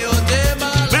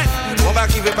 Mais, on va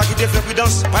qui veut pas quitter faire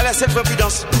prudence, pas laisser faire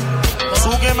prudence. Si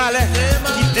vous avez malin,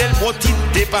 quittez le bon titre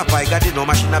de papa, regardez nos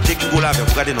machines à pied qui go là,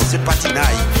 regardez nos, c'est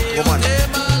patinaille.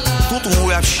 Tout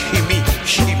roule à chimie.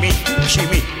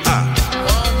 Ah.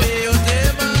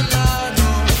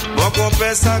 Mon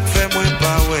copain, ça fait moins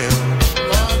pas, ouais.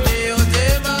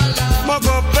 Mon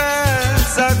copain,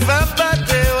 ça fait pas,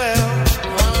 ouais.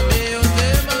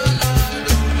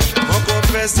 Mon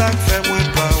copain, ça fait moins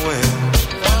pas, ouais.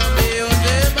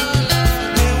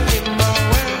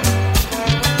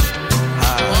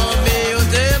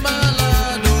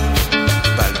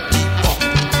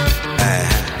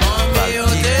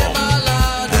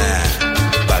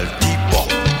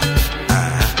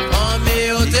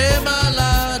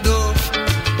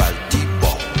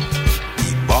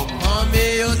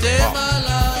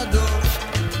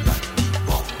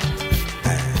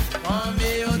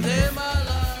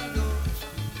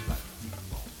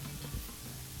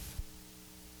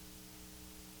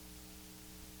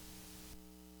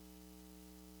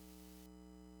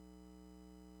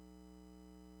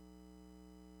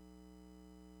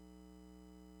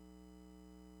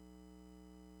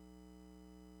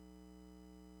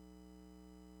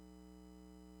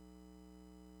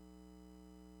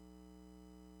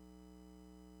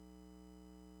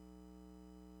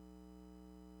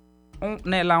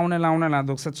 On est là.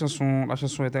 Donc, cette chanson, la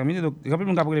chanson est terminée. Donc,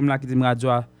 rappelez-moi qu'après, là, qui dit radio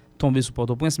a tombé sur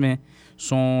Port-au-Prince, mais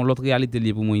l'autre réalité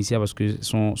liée pour moi ici, parce que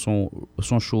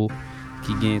son show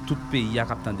qui gagne tout le pays à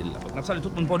Captain de là. Donc, on salue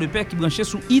tout le monde de paix qui branché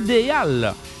sous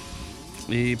Idéal.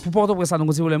 Et pour Port-au-Prince,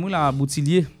 donc, c'est vraiment là,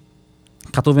 Boutillier,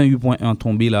 88.1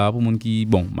 tombé là, pour les gens qui,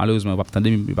 bon, malheureusement, pas attendre,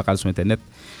 mais pas sur Internet.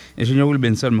 Ingénieur Will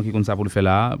Benson, qui compte ça pour le faire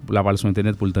là, pour la parler sur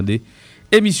Internet, pour le tendre.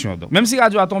 Émission. Donc, même si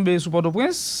radio a tombé sur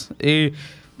Port-au-Prince, et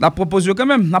la proposition quand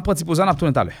même, n'a pas petit posé, n'a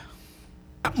tourné tout à l'heure.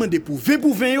 Demandé pour 20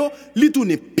 pour 20 yo, li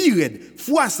tourne pire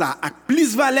fois ça avec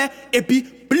plus valeur et puis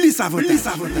plus avantage.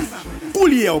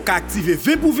 Coulier ou ka activer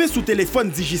 20 pour 20 sur téléphone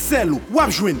Digicel ou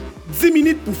ap joindre 10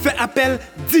 minutes pour faire appel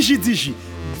Digi.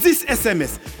 10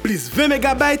 SMS plus 20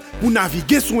 MB pour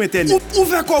naviguer sur internet. Ou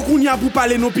faire quoi kounya pour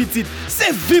parler nos petites.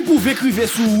 C'est 20 pour 20 écrire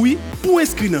sur oui pour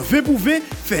inscrire dans 20 pour 20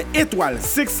 faire étoile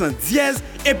 500 dièse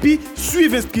et puis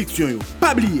suivre instruction yo.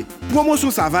 Pas oublier, promotion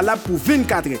ça valable pour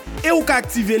 24 heures et ou ka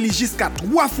activer li jusqu'à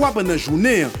 3 fois pendant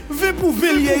journée. 20 pour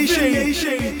 20 lié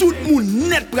chéri. Tout le monde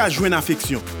net pour joindre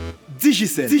affection.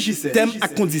 Digicel. Thème à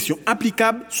conditions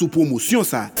applicables sous promotion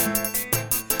ça.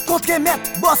 Contre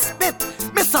mettre boss pète.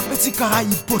 Mais ça petit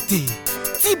Caraïbe poté.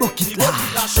 Thibaut quitte la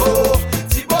show.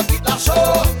 Thibaut quitte la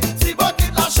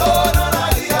show dans la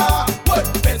ria. Ouais,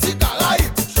 petit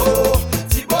Caraïbe show.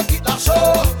 Thibaut quitte la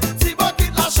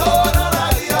show dans la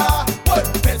ria. Ouais,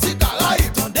 petit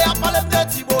Caraïbe. Tendez à parler de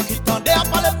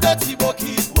Thibaut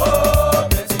quitte. Oh,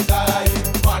 petit Caraïbe.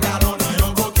 Regardons dans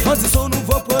yon go quitte. On dit son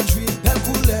nouveau produit, belle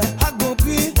couleur, à bon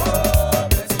prix. Oh,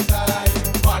 petit Caraïbe.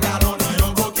 Regardons dans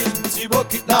yon go quitte. Thibaut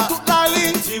quitte la. Toute la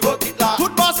ligne. Thibaut quitte la.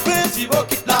 Tout boss fait, Thibaut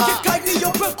quitte la. Qui yo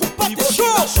peut couper des show.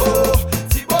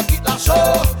 Thibaut quitte la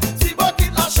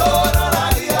show dans la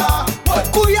ria. Ouais,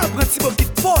 courir après Thibaut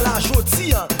quitte pour la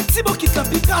joti. Thibaut quitte la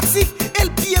plus pratique et le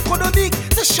plus économique.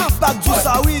 C'est champagne tout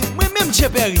ça oui. Moi même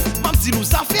Jeberi, m'a dit nous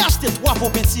ça fait acheter 3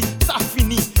 pour petit, ça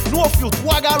fini. Nous offrons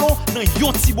 3 gallons dans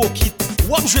yon Thibaut quitte.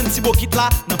 Ou ap jwenn Thibaut quitte là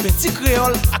dans petit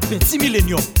créole ak petit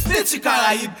millénium. Petit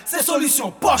Caraïbe, c'est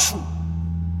solution poche.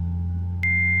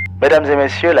 Mesdames et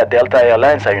messieurs, la Delta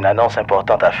Airlines a une annonce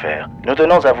importante à faire. Nous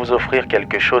tenons à vous offrir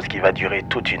quelque chose qui va durer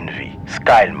toute une vie.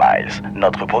 SkyMiles,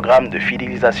 notre programme de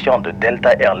fidélisation de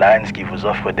Delta Airlines qui vous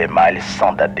offre des miles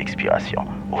sans date d'expiration.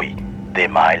 Oui, des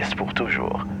miles pour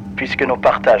toujours. Puisque nous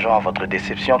partageons votre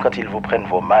déception quand ils vous prennent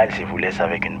vos miles et vous laissent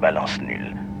avec une balance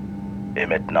nulle. Et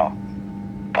maintenant,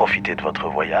 profitez de votre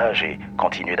voyage et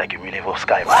continuez d'accumuler vos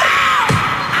SkyMiles.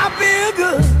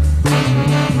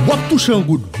 Wap touche un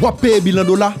good, wap paye bilan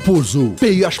dollar, pozo.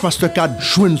 PUH Mastercard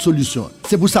joue une solution.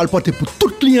 C'est pour ça le porter pour tout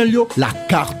client yo, la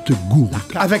carte good.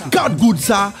 Avec carte good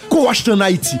ça, qu'on achète en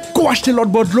Haïti, qu'on achète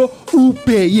l'autre bord de l'eau, ou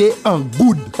payer en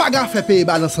good. Pas grave fait payer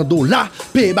balance en dollar,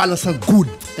 payer balance en good.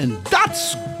 And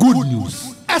that's good news.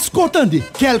 Est-ce qu'on entendait,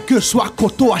 quel que soit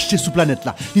koto acheté sur planète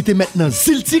là, il était maintenant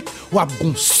ziltik ou a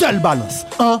une seule balance,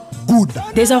 en good.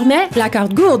 Désormais, la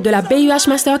carte good de la BUH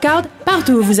Mastercard,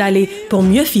 partout où vous allez, pour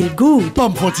mieux feel good.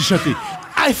 Pomme font-y chanter.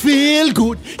 I feel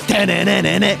good.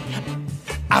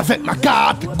 Avec ma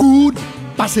carte good,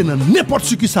 passez dans n'importe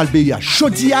ce qui s'al BUH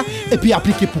Chodia et puis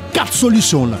appliquez pour 4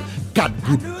 solutions là. Carte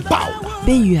good, pow.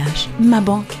 BUH, ma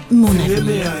banque, mon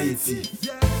avenir. Haïti,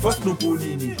 force nous pour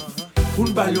l'ini. Pour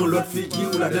nous bailler l'autre fille qui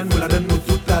nous la donne nous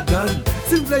toute la donne.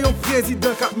 Si nous voulons un président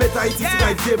qui met Haïti sur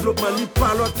le développement, il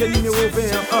parle que numéro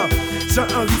 21.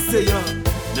 Jean-Henri Seyan.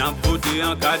 N'a voté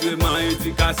encadrement,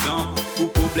 éducation.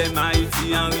 Pour problème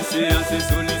Haïti, enrichissement, c'est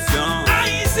solution.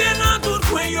 Haïtien dans tout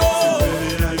coin yo.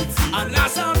 En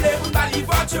l'assemblée, vous n'allez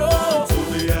pas yo.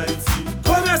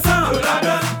 Commerçant, de la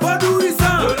donne.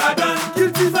 Badouissant, de la donne.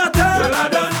 Cultivateur, de la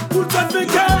donne. pour toi de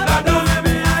vainqueur. De la donne.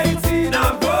 Mais Haïti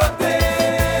n'a voté.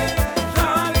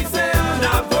 Jean-Henri Seyan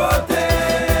n'a voté.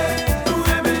 Nous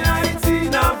aimons Haïti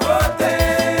n'a voté.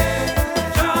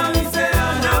 Jean-Henri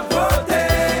Seyan n'a voté.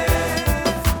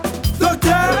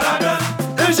 Docteur, de la donne.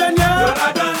 ingénieur, de la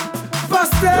donne.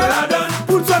 pasteur, de la donne.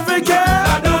 pour toi de vainqueur. De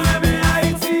la donne. Mais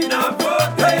Haïti n'a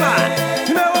voté.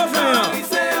 Numéro 20. Jean-Henri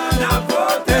Seyan n'a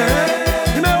voté.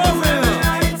 Numéro 20.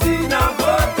 Haïti n'a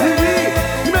voté.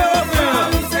 Numéro 20.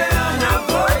 Jean-Henri Seyan n'a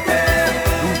voté.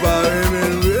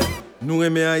 Nous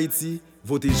aimons Haïti,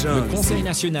 votez Jean. Le Conseil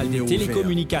national des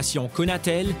télécommunications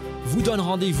Conatel vous donne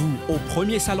rendez-vous au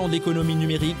premier salon de l'économie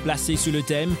numérique placé sous le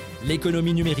thème «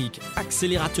 L'économie numérique,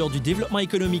 accélérateur du développement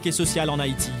économique et social en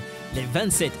Haïti » les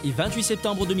 27 et 28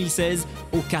 septembre 2016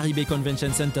 au Caribé Convention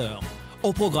Center.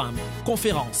 Au programme,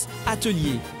 conférences,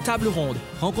 ateliers, tables rondes,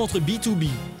 rencontres B2B,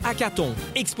 hackathons,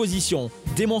 expositions,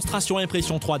 démonstrations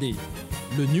impression 3D.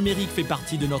 Le numérique fait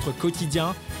partie de notre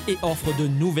quotidien et offre de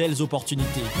nouvelles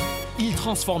opportunités. Il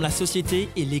transforme la société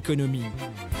et l'économie.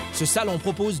 Ce salon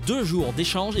propose 2 jours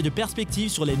d'échanges et de perspectives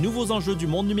sur les nouveaux enjeux du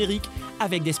monde numérique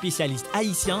avec des spécialistes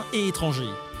haïtiens et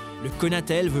étrangers. Le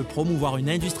Conatel veut promouvoir une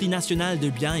industrie nationale de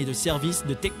biens et de services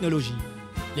de technologie.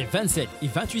 Les 27 et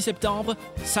 28 septembre,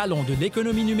 Salon de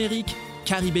l'économie numérique,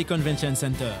 Caribé Convention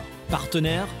Center.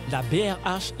 Partenaires, la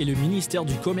BRH et le ministère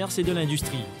du Commerce et de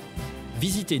l'Industrie.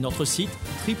 Visitez notre site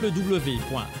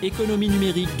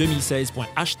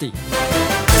www.économienumérique2016.ht.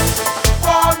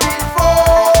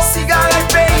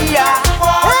 Cigarette pays,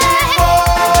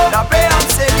 la paix en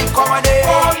série commandée.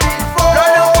 Le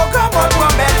nom comme on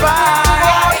doit mettre pas.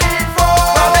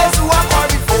 Comme les sous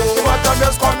comme il faut,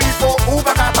 comme il faut, ou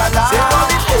pas qu'à pas là. C'est comme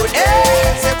il faut,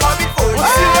 c'est comme il faut.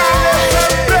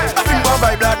 Film bon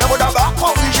vibe là, d'abord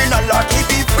d'abord original là, qui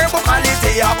vit vrai pour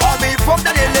qualité, comme il faut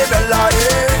dans les levels là.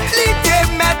 L'idée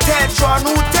met tête jaune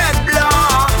ou tête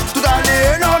blanc, tout dans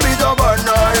les noms de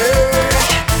bonne.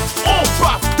 On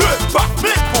part 2 pas,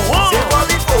 mais pour un. C'est comme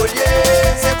il faut,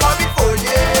 c'est comme il faut.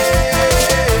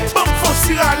 Bon, faut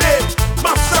s'y aller, ma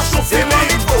soeur chauffe c'est comme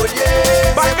il faut,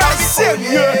 bagage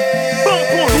sérieux, bon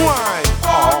pour loin.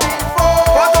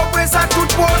 Quand on fait ça,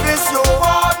 toute progression.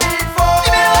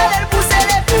 Libérer les pousser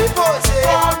les plus posés.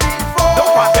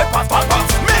 Donc pas,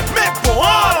 mais pour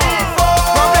un.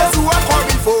 Comme les sous, comme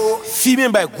il faut. Si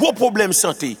même ben gros problème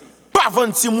santé, pas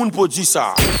 26 moun pour dire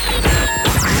ça.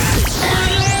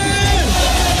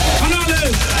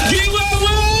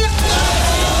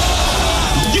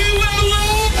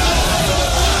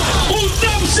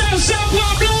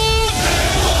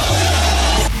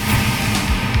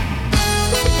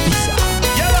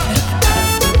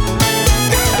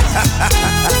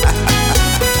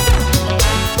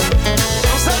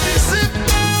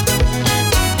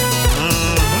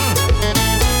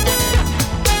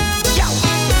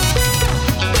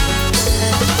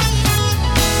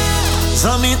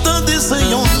 Zami tan de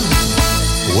seyon,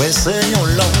 ouais seyon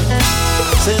long,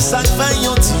 c'est ça que fait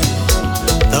yon ti.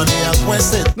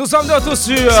 Nous sommes de retour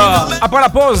sur après la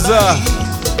pause.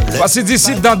 Voici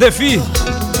d'ici dans Défi.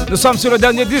 Nous sommes sur le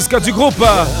dernier disque du groupe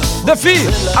Défi.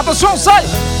 Attention, ça.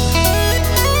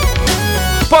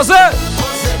 Posez.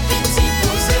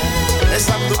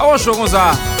 Ah ouais, chaud comme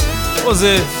ça.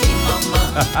 Posez.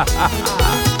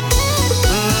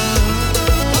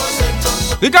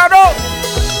 Ricardo.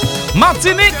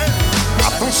 Martinique.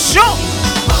 Attention.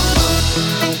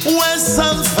 Ouais,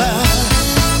 ça me fait.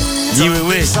 Dis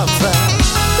oui. Ça me fait.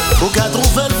 Au cas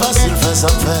trouver facile, fait ça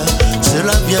me fait. C'est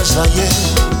la bien chaillée.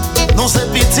 Non,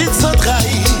 c'est petite, ça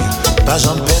trahit. Pas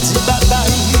j'en petit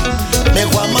bataille. Mais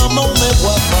quoi maman, mais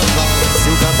quoi papa. Si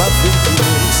vous capable de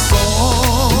vivre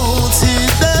son petit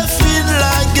défi de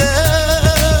la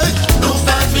guerre. Nous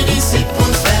pas venir ici pour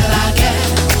faire la guerre.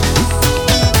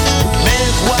 Mais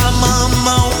quoi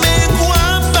maman, mais quoi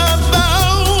papa.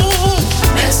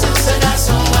 Mais ce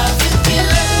garçon va vite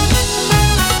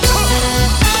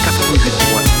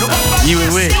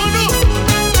Giwewe.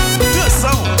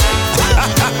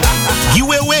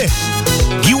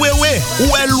 Giwewe.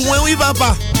 Où est loin, oui,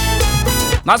 papa?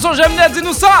 Nation, j'aime bien dire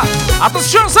nous ça.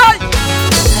 Attention, ça.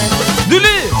 Du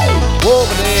lit.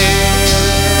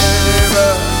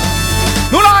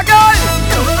 Nous la gagne.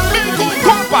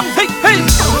 Compa. Hey, hey.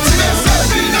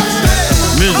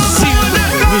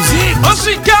 Musique.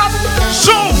 Ensuite, 4.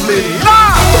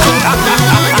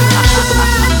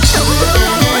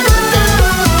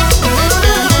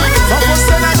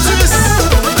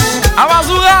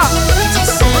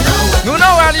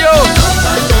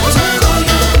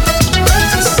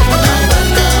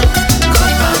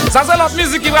 Ça c'est l'autre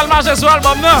musique qui va le marcher sur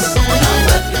l'album, non?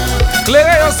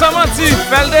 Clairé, on s'en mentit,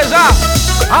 fait déjà.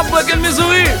 Après qu'il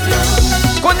Missouri.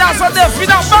 Qu'on a son défi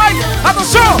dans le bail.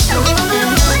 Attention!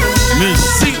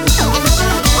 Musique.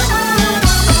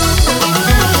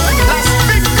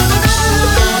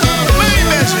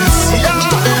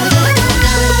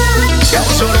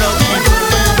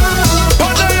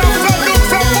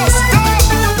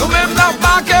 Nous-mêmes dans le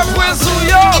paquet, fouet sous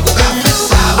yo.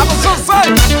 Attention, ça.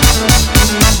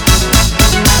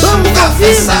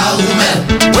 Fais ça ou même.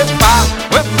 Ouais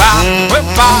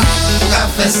pas.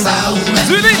 Fais ça ou même.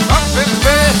 Tu dis, hop,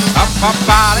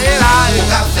 parler là.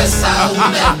 Fais ça ou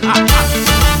même.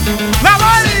 La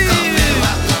Mali.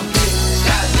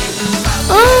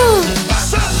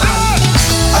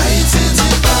 Haïti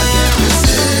dit pas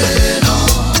pressé, non.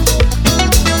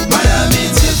 Miami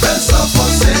dit fait sans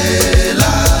forcer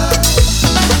là.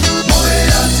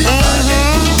 Montréal dit pas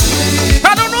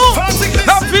Pardon-nous.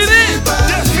 T'as fini.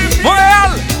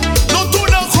 Montréal. nous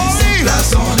tournons en rue. Là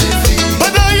son défi.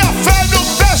 Pendant y a fait nous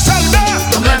faire soldats.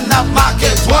 Nous même n'a marqué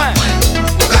point.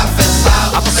 Fait ça.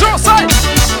 Attention, ça.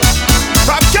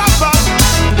 Pas capable.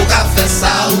 Fait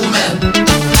ça ou même.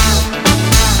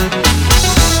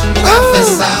 Fait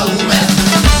ça ou même.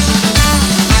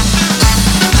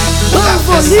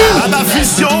 À la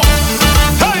fusion.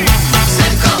 Hey.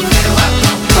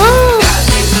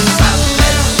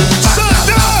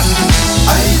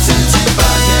 Haïti dit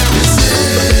pas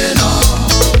pressé, non.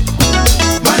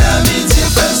 Miami dit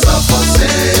fait sans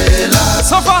forcer là.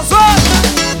 Sans forcer.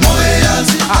 Montréal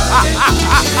dit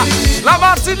La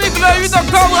Martinique le 8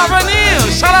 octobre à venir.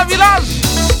 Chala Village.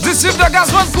 Disciple de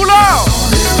Gazman Couleur.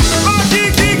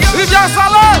 Rivière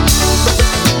Salon.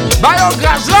 Bayon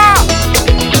Grajla.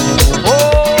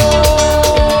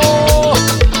 Oh.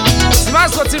 Si ma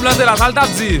est-ce que tu me l'as là, ça le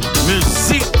tape dire.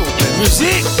 Musique,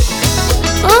 musique.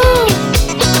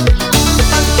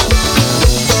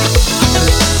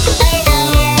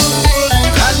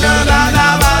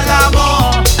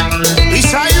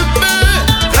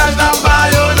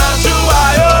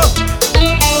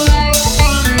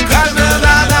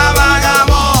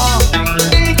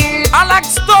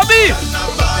 Alex Toby.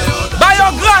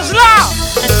 Bayon Grajla.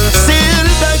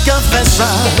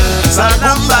 ça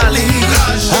Bali,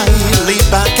 il est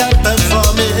pas qu'à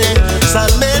performer, ça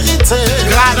le mérite.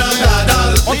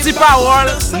 On dit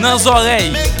parole dans les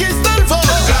oreilles.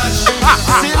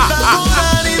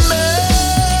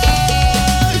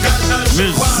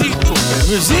 Musique,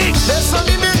 musique.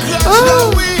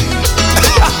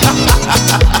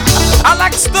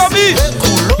 Alex Toby,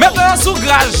 maintenant sous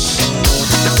grage.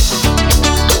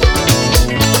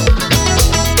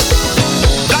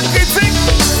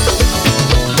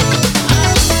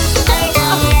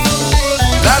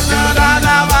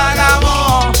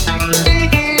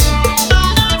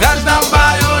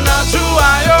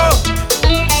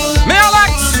 Mais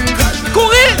Alex,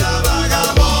 courir.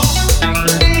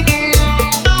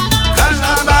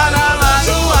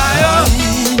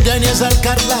 Dernier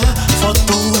alcade là, faut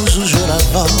toujours jouer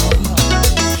l'avant.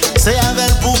 C'est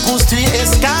avec pour construire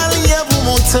escalier pour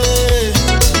monter.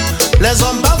 Les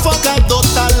hommes pas font qu'à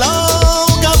d'autres talents,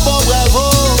 qu'à bon bravo.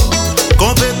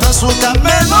 Compétence ou qu'à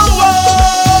même en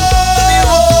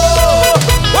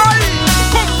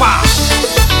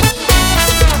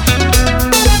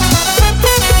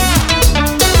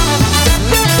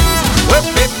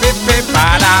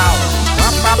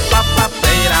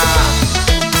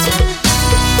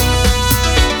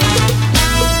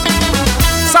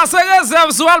ça se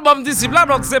réserve sur l'album Disciple,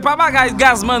 donc c'est pas bagay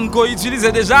Gazman qu'on utilise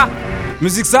déjà.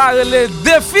 Musique ça le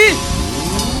défi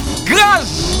grage.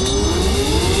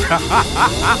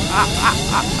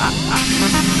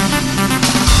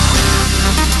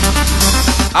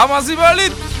 Avance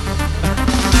bolite.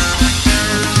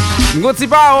 Ngoti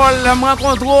parole, me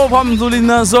rencontre pour me douler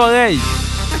dans les oreilles.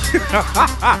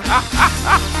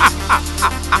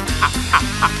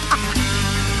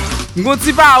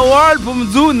 Ngoti parole pour me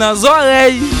douler dans les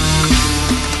oreilles.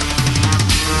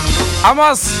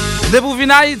 Amos, depuis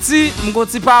venir à Haïti,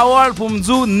 ngoti parole pour me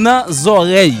douler dans les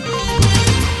oreilles.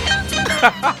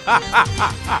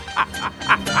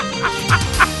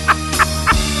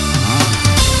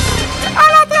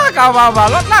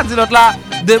 L'autre là dit l'autre là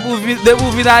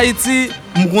depuis venir à Haïti,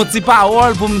 m'gonti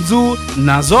parole pour me dire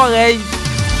dans les oreilles.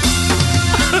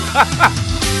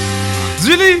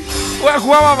 Julie, ouais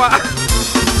quoi papa?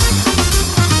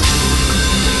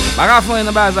 Pas faire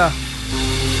dans bazar.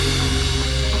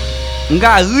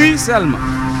 Nga ri seulement.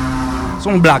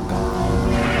 Son blague.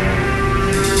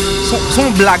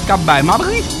 Son blague k'ap bay m'a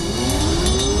ri.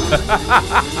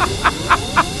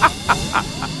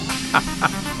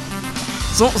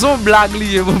 Son blague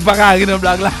lié, vous pas rire dans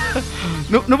blague là.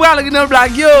 Nous pas rire dans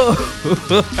blague yo.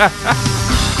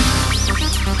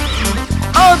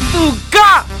 En tout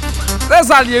cas, c'est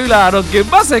ça lié là. Donc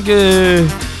c'est que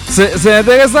c'est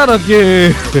intéressant donc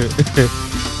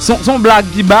son blague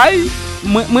qui baille,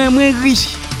 moi riche.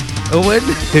 Ouais,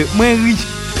 moi riche.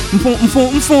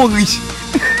 Me font riche.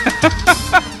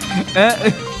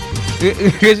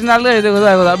 Réginal là,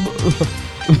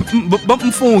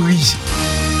 me font riche.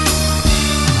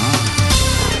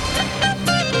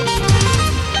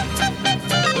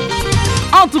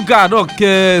 En tout cas, donc,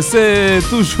 c'est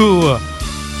toujours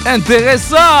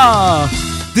intéressant.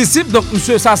 Disciple, donc,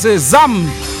 monsieur, ça c'est Zam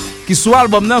qui soit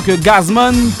l'album là que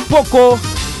Gazman, Poco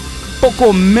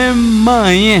même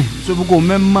moyen. C'est beaucoup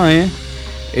même moyen.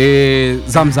 Et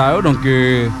Zam Zao, donc,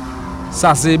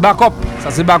 ça c'est backup.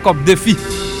 Ça c'est backup défi.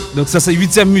 Donc, ça c'est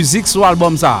 8e musique sur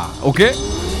l'album ça. Ok?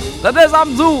 La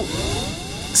deuxième jour,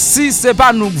 si c'est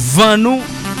pas nous vendons,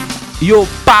 yo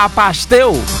pas acheter.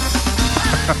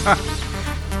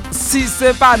 Si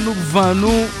c'est pas nous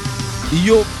vendons,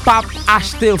 yo pas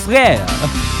acheter frère.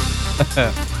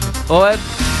 Ouais.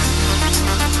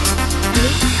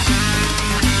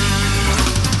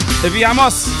 Et puis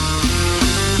Amos.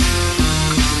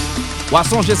 Wa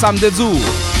songe samedi jour.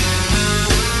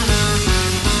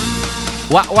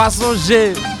 Wa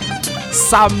songe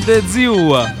samedi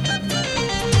jour.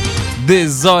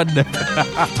 Désordre.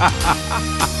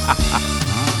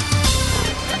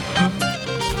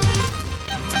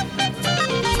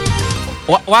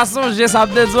 Wa songe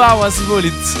samedi jour wa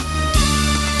Sibolite.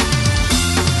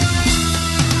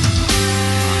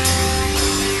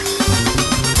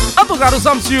 En tout cas, nous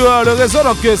sommes sur le réseau,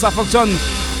 donc ça fonctionne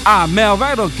à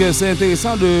merveille. Donc c'est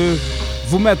intéressant de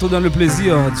vous mettre dans le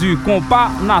plaisir du compas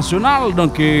national.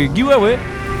 Donc Guy Wewe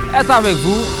est avec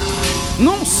vous.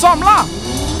 Nous sommes là.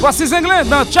 Voici Zinglin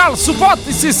dans Charles Support.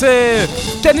 Ici c'est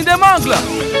Kenny Demangle.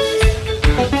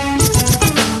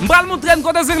 Je vais vous montrer une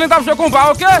côté Zinglin dans le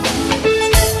compas, ok?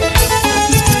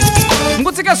 Une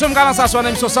petite question de lancer sur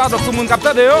l'émission ça, donc tout le monde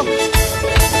capte de yo.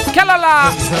 Quelle est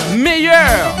la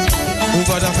meilleure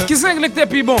qui Zinglin était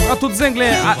plus bon? Quand tout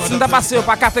Zinglin, si nous avons passé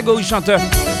par catégorie chanteur.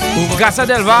 Grâce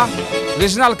Delva,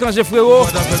 Réginal Kangé Frérot,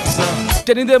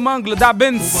 Kenny Demangle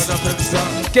Dabens,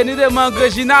 Kenny Demangle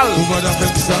Réginal.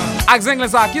 Avec Zinglin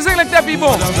ça, qui Zinglin était plus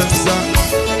bon?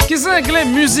 Qui Zinglin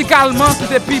musicalement qui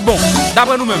était plus bon?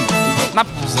 D'après nous-mêmes.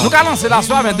 Nous allons lancer la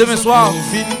soirée, mais demain soir,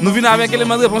 nous venons avec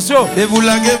l'élément de réponse.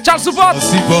 Charles Support,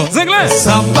 Zinglin.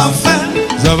 Ça va faire,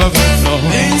 non.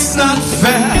 It's not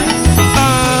fair.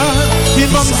 Il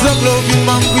manque sanglo, il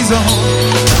manque prison.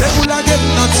 C'est vous la gueule,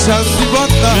 notre Charles Support.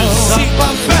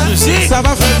 Ça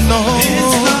va faire, non.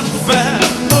 It's not fair.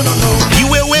 Non, non, non.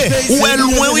 Où est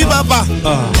loin, oui, papa.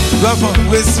 Doit vous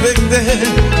respecter.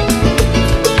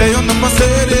 Et on a pensé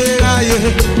de railler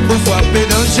pour frapper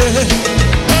danger.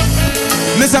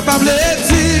 Mais ça pas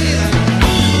blessé.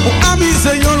 Pour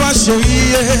amuser, on doit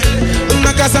chérir. On a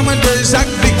qu'à s'amener de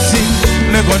chaque victime.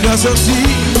 Mais qu'on doit sortir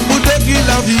pour décrire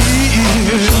la vie.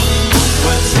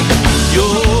 Yo,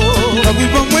 la vie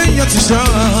pour moi, y'a une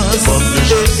chance. Pour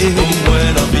moi,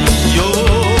 la vie, yo.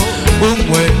 Pour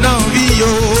moi, la vie,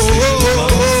 yo.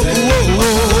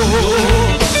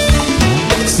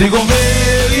 C'est qu'on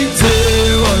vérité,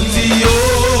 on dit yo.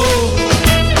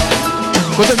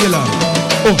 Côté bien là.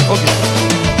 Oh, ok.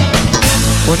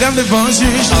 On aime devant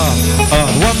juge. On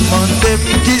va demander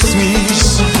qui suis-je.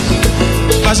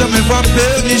 Pas jamais voir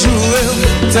peur ni jouer.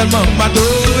 Tellement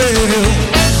m'adorer.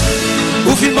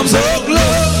 Ou film comme Zoglo.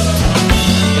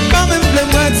 Pas même les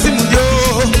moyens de Simoudio.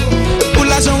 Pour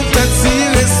l'argent, on fait si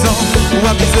raison. Ou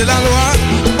aviser la loi.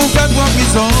 Ou faire moi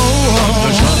prison.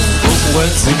 Pour moi,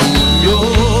 Simoudio.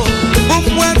 Pour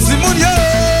moi, Simoudio.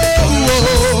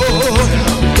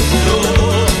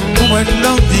 Pour moi,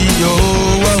 l'envio.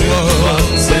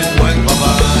 C'est moi,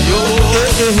 papa.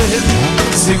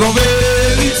 C'est qu'on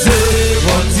vérité.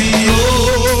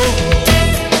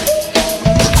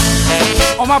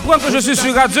 On m'apprend que je suis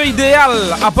sur Radio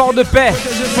Idéal à Port-de-Paix.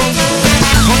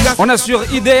 On est sur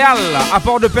Idéal à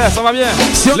Port-de-Paix, ça va bien?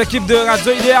 L'équipe de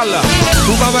Radio Idéal.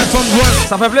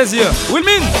 Ça fait plaisir.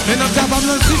 Wilmin.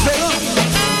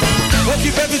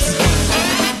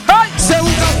 C'est où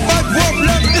t'as pas de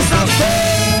problème de santé.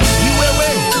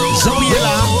 Jean-Pierre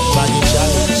là.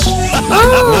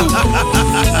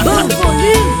 Bonne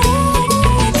volume.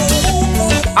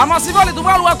 Amassival et tout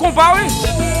bras ou à comparer?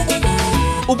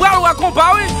 Ou bras ou à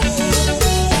comparer?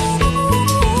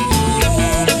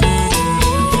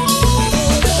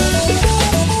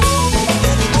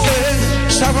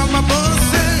 Ça va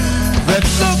m'avancer. Vers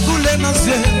l'eau couler dans le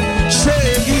ciel.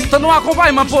 Chérie. T'as un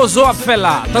accompagnement poso à faire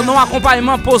là. T'as un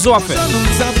accompagnement poso à faire.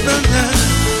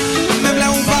 Même là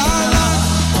on parle,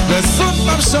 le son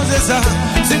pas changer ça.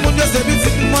 Si mon Dieu c'est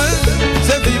petit moi,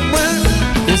 c'est vie moi.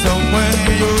 Ils sont moi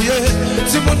yo yeah.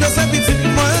 Si mon Dieu c'est petit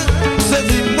moi, c'est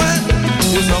vie moi.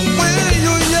 Ils sont moi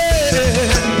yo yeah.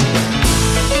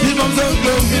 Ils m'ont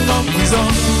donné ils m'ont prison.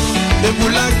 Et pour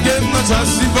la game moi ça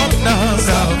si bon non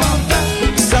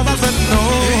ça va faire non.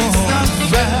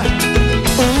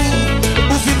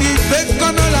 Ou fini fait qu'on a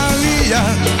la vie.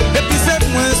 Et puis c'est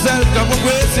moi seul comme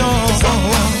pression.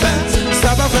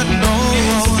 Ça va faire non.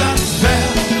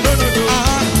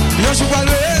 Yo je vois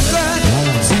le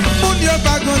si mon yo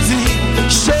pas grandi,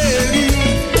 chérie,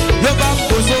 yo pas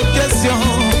poser question.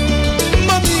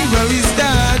 Mami, where is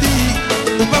daddy?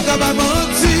 Ou pas capable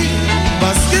mentir,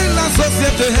 parce que la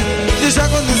société déjà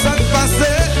connaît ça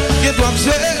passé, qui doit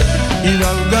gérer, il a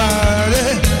regardé,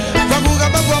 pas pour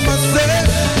capable commencer,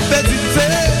 petite,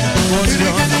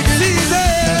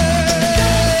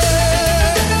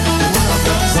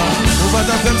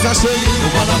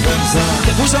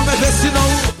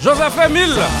 Joseph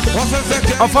Emile,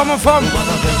 en femme,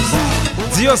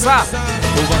 dis ça.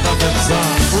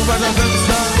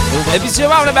 Et puis si on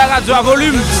va le radio à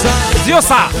volume, dis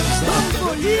ça.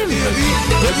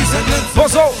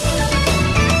 Bonsoir.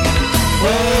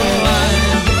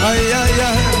 Aïe aïe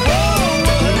aïe.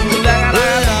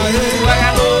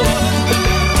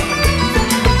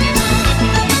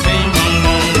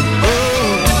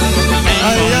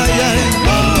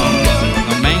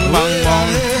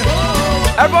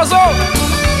 El Bozo,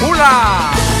 oula.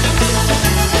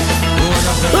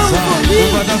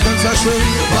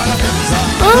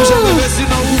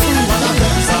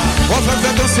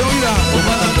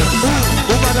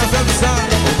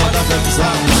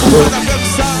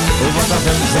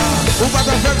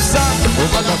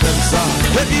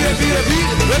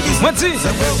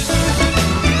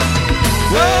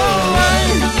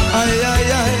 Aïe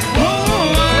aïe aïe.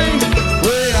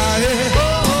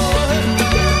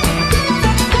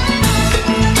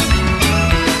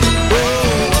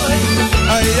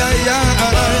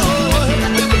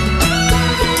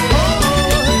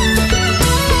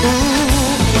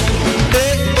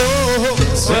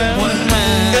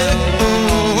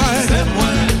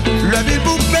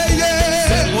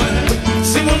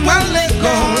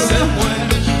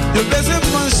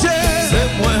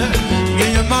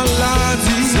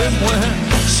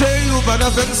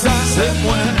 C'est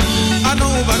moi. Ah non,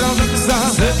 on va dans ça.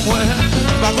 C'est moi.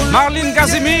 Marlene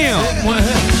Casimir.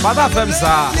 Pas d'en faire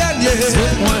ça.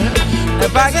 C'est moi.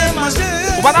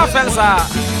 On va d'en faire ça.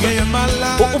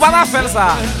 On va d'en faire ça.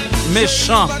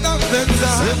 Méchant. Ah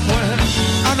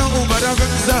non, on va dans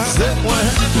ça. C'est moi.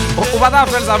 On va d'en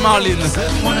faire ça, Marlene.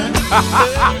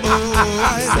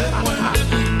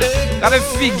 Regardez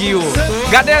figure.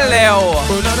 Regardez Léo.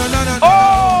 Oh!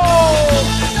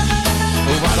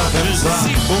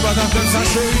 On va faire ça,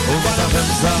 chérie. On va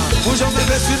faire ça. Où j'en ai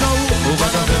laissé dans où? On va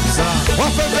faire ça. On va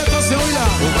faire attention là.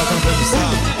 On va faire ça.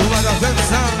 On va faire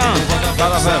ça. On va faire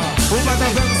ça. On va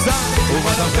faire ça. On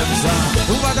va faire ça.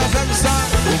 On va faire ça.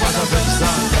 On va faire ça.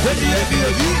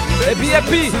 Et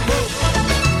puis.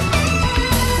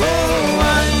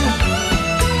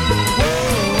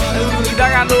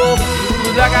 Dagado.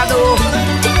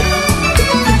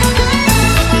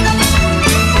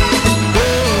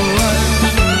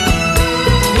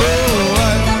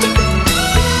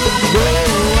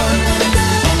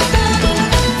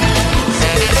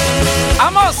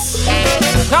 Amos,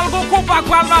 dans le beaucoup pas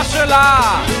quoi marche là.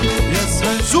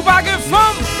 Sous bague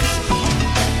femme.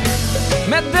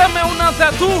 Mettre des mains en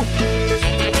tête tout.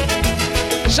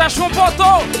 Cherche mon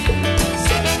poteau.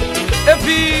 Et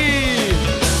puis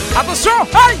attention,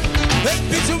 hey!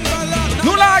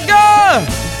 Nous la gueule.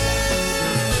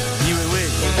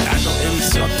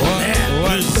 Émission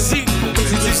musique.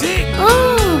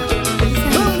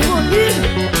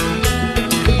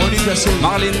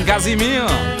 Marlene Casimir,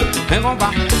 un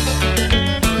combat.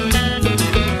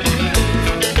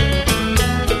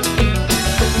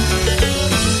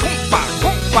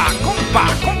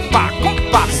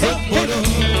 Compa.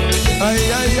 Aïe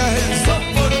aïe aïe.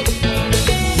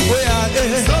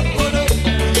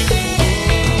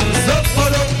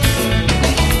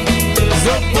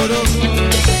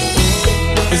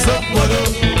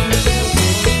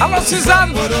 Alors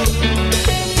Suzanne.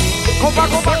 Compa.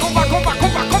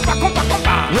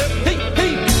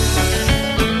 Hey.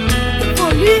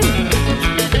 Volume.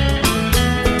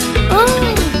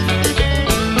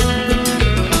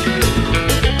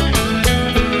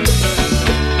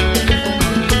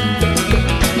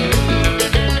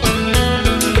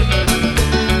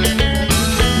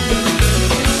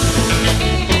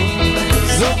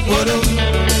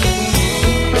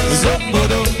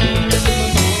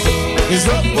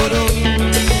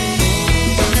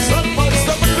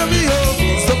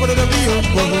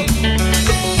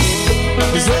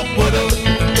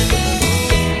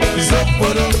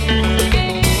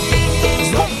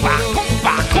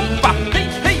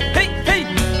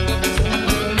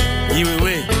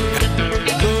 Iwewe.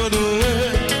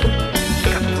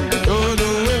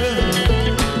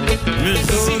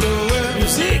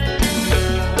 Musique.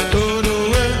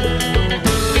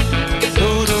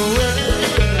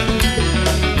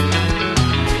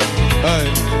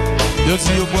 Yo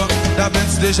si yo bois la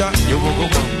Benz déjà, yo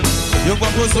comprends. Yo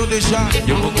bois Bozo déjà,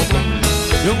 yo comprends.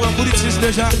 Yo bois Boulitis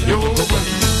déjà, yo comprends.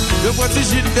 Yo bois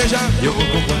Tigine déjà, yo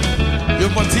comprends. Yo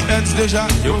bois T-Ends déjà,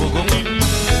 yo comprends.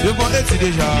 Yo bois Eti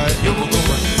déjà, yo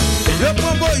comprends. Yo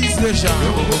bois Moïse déjà,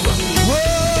 yo comprends.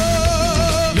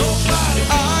 Yo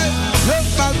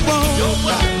pas bon,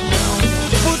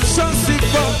 pour de chance si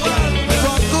bon,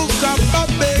 pour tout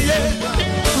capable payer,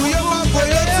 pour yo ma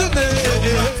voyer tourner.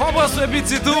 Faut voir ce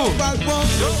petit tout.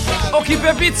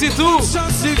 Occupé petit tout.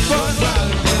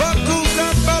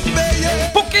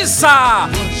 Pour qui ça?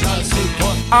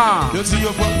 Ah. Oui,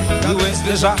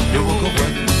 déjà.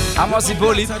 Amos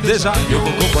Hippolyte, déjà.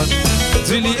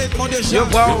 Duli, yo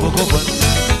prends.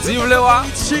 Div le roi.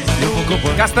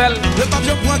 Castel.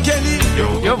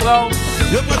 Yo prends.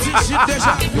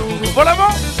 Pour le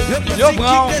bon? Yo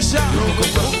prends.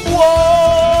 Wow.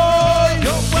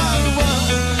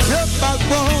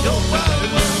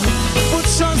 Pour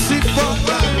chance si bon,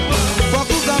 pour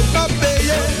tout ça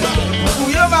payer, pour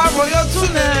yo va voyer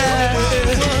tourner.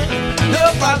 Le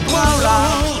patron là,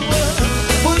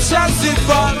 pour chance si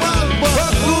bon, pour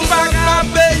tout va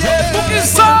payer. Pour qui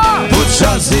ça? Pour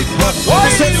chance si bon,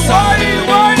 c'est ça.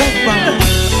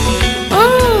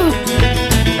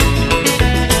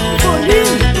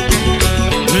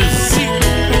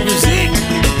 Musique.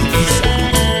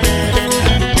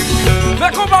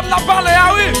 Mais comment la parler,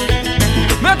 ah oui?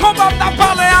 Mais comment la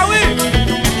parler, ah oui?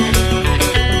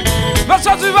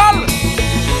 Monsieur Duval,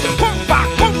 compa,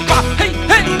 hey,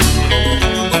 hey.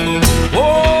 Oh,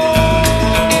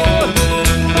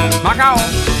 Macao.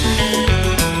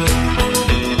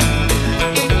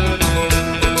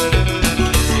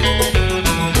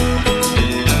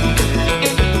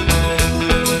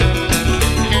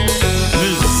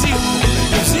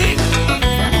 Musique.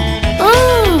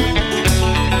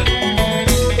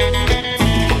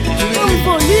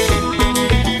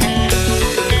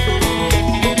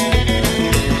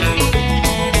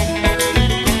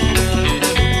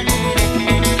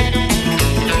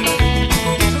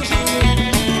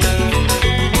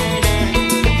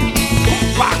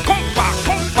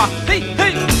 Compa, hey,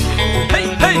 hey. Hey,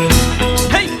 hey.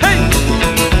 Hey, hey.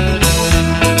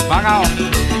 Macao.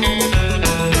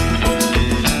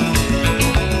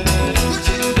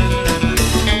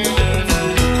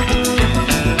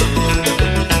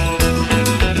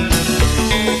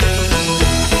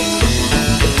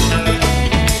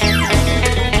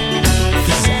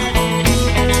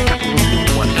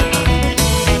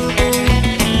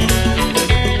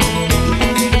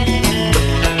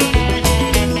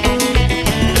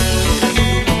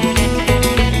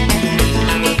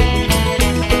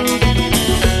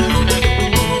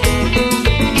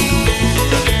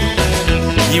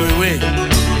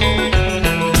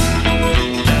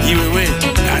 Iwewe.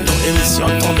 Cadeau émission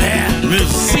tonnerre.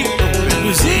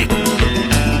 Musique.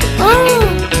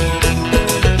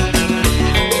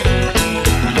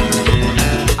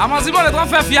 Amos Hippolyte, on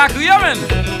fait fiacre, man.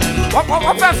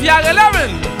 On fait fiacre là,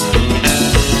 man.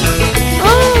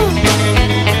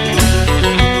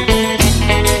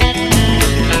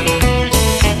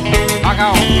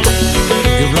 Macao.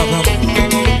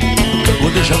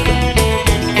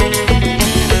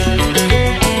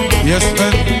 Yes,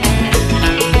 man.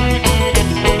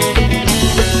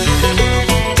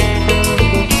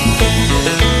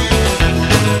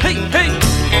 Hey, hey.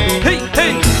 Hey,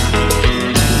 hey.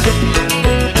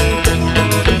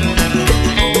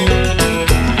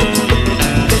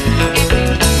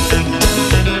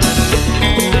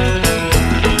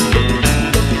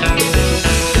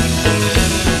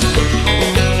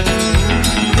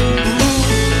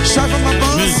 Chaque ma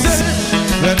pensée,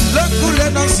 le couler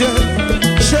dans le ciel,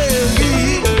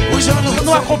 chérie, où j'en nous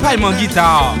Nous accompagnons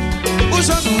guitare. où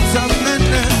j'en nous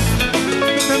amène,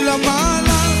 même la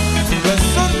malade,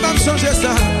 personne va me changer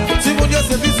ça. Si mon Dieu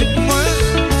c'est visite moi,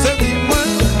 c'est vie moi,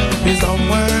 mis en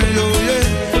moi, yo, yeah.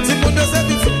 Si mon Dieu c'est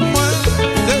visite moi,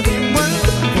 c'est vie moi,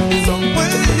 mis en moi,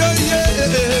 yo, yeah.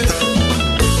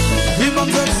 Il m'a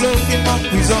fait flow, il m'a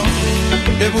prison,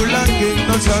 et vous laguez,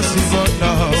 non, ça c'est bon,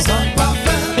 non.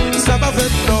 Ça va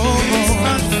faire non.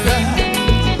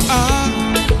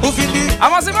 Ah, au fini.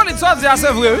 Amos Hippolyte, ça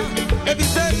c'est vrai.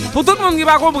 Pour tout le monde qui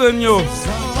va comprendre,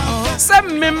 c'est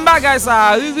même bagay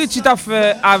ça, Richie t'a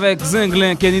fait avec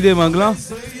Zinglin, Kenny de Manglan.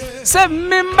 C'est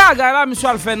même bagay là, monsieur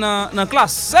a fait dans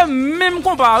classe. C'est même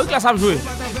comparé, classe a joué.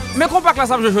 Mais compas classe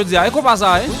je jodi a, compas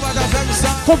ça hein.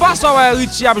 Compas ça ouais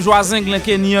Richie a joué Zinglin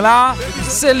Kenny là,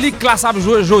 c'est lui classe a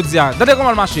joué jodi a. Tendez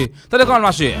comment le marché. Tendez comment le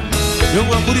marché. Yo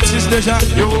prend pour dit déjà.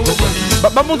 Yo.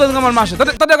 Ba monter comment le marché.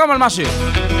 Tendez comment le marché.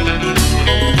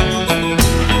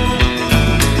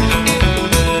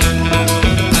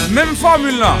 Même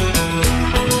formule là.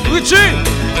 Richie.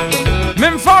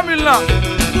 Même formule là.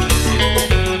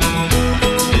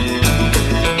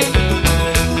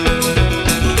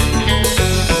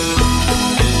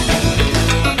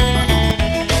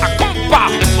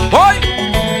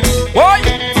 Oi!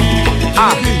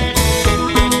 Ah!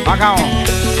 Macaron.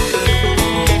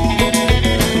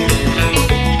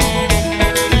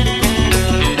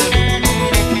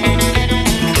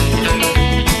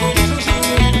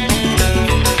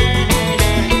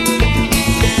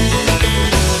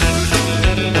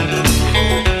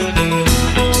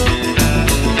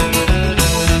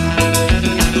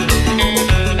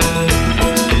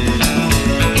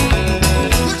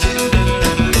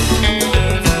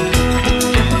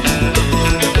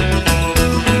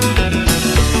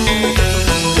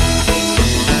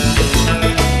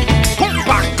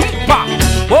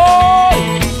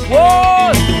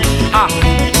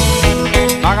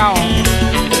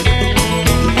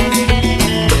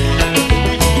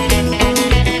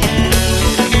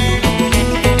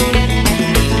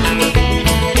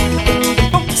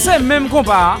 Même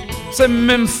compas, c'est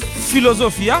même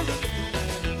philosophie.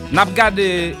 N'a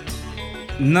regardé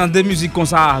dans des musiques comme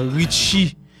ça,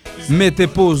 Richie mettez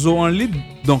Pozo en lead,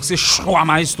 donc c'est choix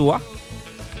maestro.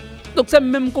 Donc c'est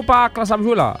même compas classe à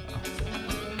jouer là.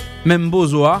 Même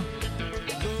Bozo.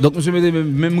 Donc monsieur mettez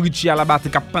même Richie à la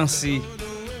batterie qui a pensé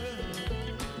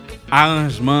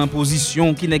arrangement,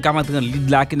 position qui n'est qu'à rentrer en lead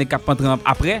là, qui n'est qu'à rentrer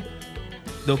après.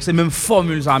 Donc c'est même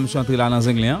formule ça monsieur entrer là dans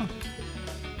anglais.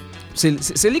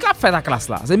 C'est lui qui a fait la classe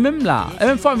là. C'est même là. Et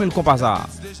même formule qu'on passe ça.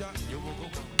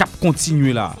 Cap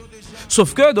continue là.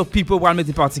 Sauf que, donc, Pipo va le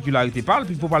mettre particularité par,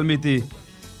 Pipo va le mettre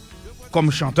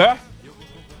comme chanteur.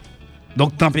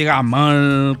 Donc,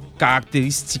 tempérament,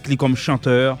 caractéristique comme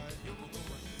chanteur.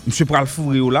 Monsieur pral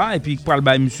fourrer là, et puis pral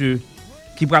bail monsieur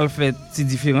qui pral faire ces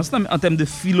différences en termes de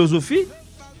philosophie.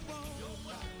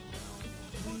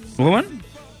 Vous comprenez?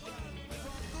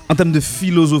 En termes de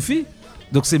philosophie,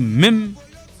 donc c'est même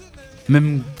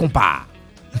compas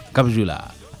comme jeu là.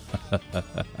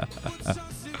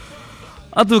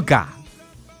 En tout cas,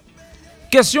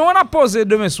 question on a posé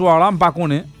demain soir là, m'pas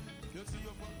connaît.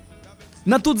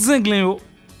 Dans tout Zinglin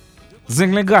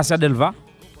Gracia Delva,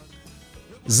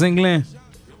 Zinglin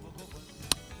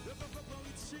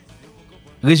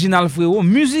Reginald Frérot,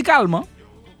 musicalement,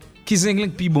 qui Zinglin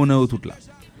pi bon dans tout là.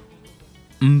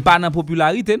 M'pas dans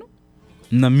popularité non,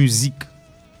 dans musique.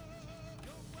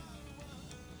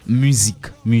 Musique.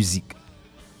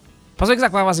 Parce que ça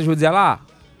va passer aujourd'hui là.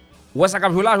 Ouais, ça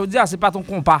cap jouer là aujourd'hui, c'est pas ton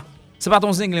compas. C'est pas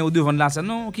ton Zinglin au devant de la scène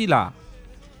non, qui là.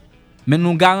 Mais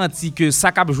nous garantit que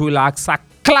ça cap jouer là, ça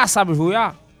classe à jouer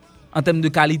là en termes de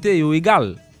qualité est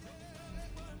égal.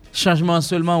 Changement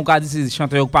seulement on ka dit c'est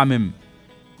chanteur pas même.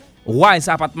 Ouais,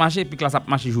 ça pas marcher puis classe a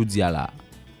marcher aujourd'hui là.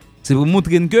 C'est pour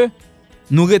montrer que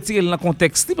nous retirer le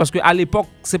contexte parce que à l'époque,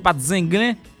 c'est pas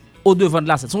Zinglin au devant de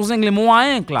la scène. Son Zinglin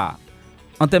moyen là.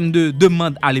 En termes de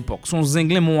demande à l'époque. Son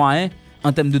Zinglin moyen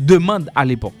en termes de demande à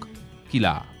l'époque. Qu'il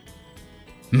a.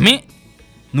 Mais,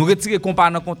 nous retirer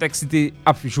comparé dans le contexte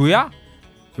à jouer.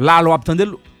 Là, on attendait,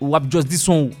 ou a juste dit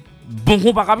son bon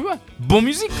compas à jouer. Bon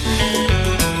musique.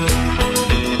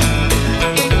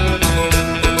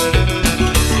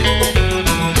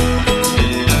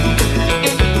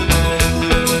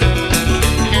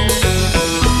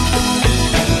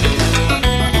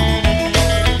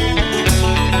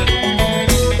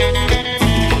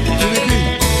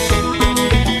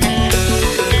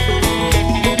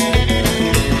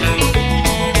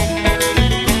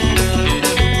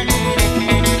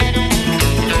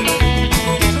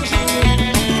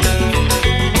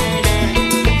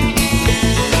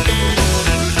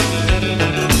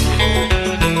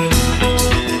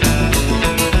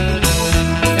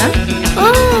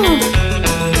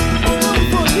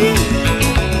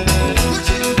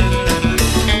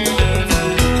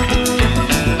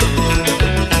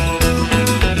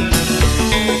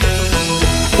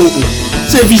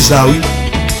 C'est visa, oui.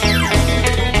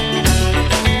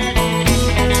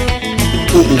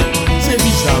 C'est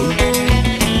visa, oui.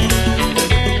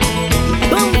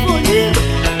 Bon volume.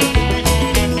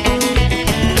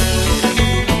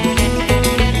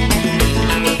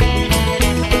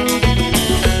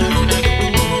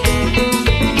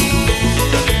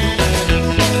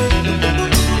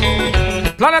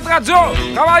 Planète Radio,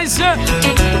 travail ici.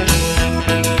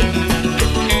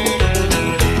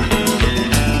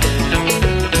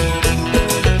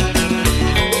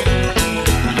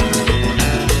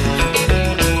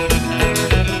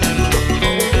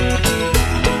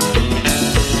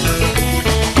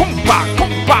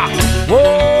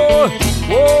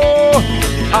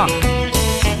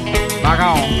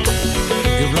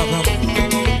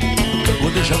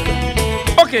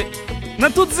 OK.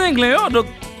 Dans toutes anglais donc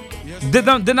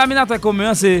dénominateur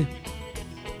commun c'est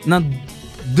dans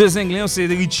deux anglais c'est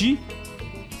Richie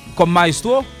comme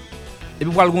maestro et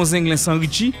puis pour le anglais sans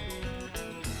Richie.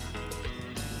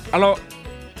 Alors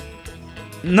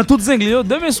dans toutes anglais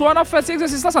demain soir on a fait cet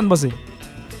exercice ça ne passe.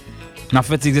 On a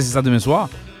fait cet exercice ça demain soir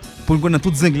pour nous connaître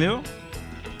toutes anglais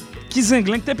qui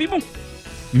Zinglin t'es plus bon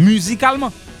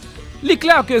musicalement. Il est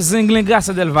clair que Zinglin grâce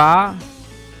à Delva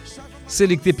c'est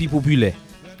le plus populaire.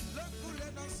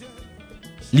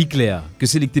 Il est clair que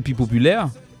c'est le plus populaire.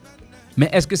 Mais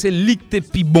est-ce que c'est le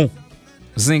plus bon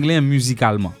Zinglin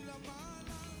musicalement?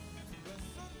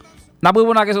 N'a pas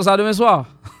répondu à la question ça demain soir.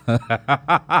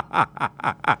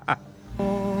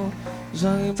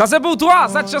 Ça c'est pour toi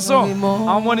cette chanson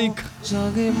harmonique.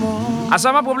 À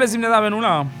ça m'a pour plaisir d'être avec nous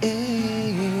là.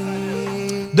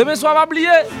 Demain soir va oublier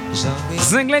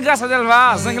Zinglin grâce à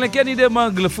Delva, Zinglin Kenny de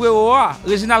Mangle, frérot,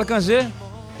 Reginald Kangé,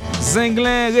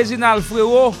 Zinglin Reginald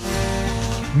frérot,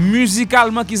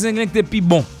 musicalement qui Zinglin était plus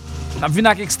bon. N'a vinn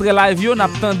avec extrait live yo, n'a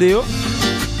tande yo.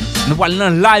 Nous parlons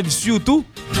live surtout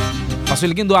parce que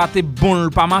le gain doit être bon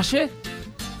pas marcher.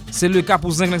 C'est le cas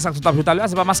pour Zinglin ça tout à l'heure,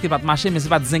 c'est pas masqué pas marcher mais c'est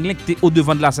pas Zinglin qui était au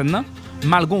devant de la scène là.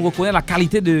 Malgré on reconnaît la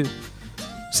qualité de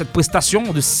cette prestation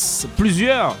de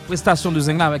plusieurs prestations de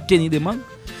Zinglin avec Kenny Demang.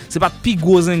 C'est pas plus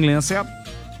gros Zinglin certes,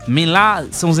 mais là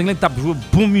c'est un Zinglin qui tape joué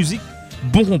bon musique,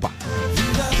 bon compas.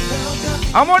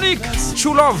 Harmonique,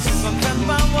 True Love,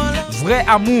 vrai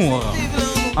amour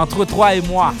entre toi et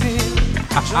moi,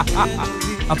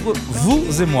 entre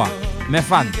vous et moi, mes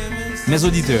fans, mes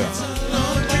auditeurs.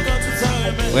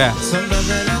 Ouais.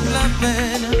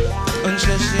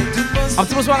 Un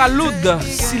petit bonsoir à Loud,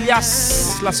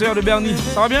 Silias, la sœur de Bernie.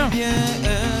 Ça va bien?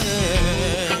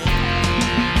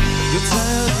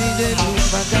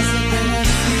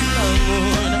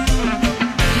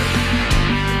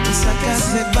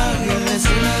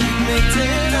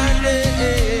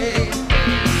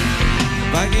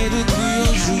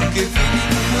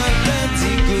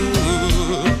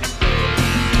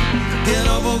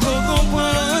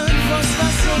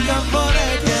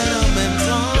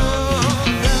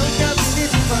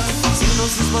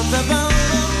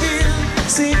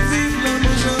 C'est vive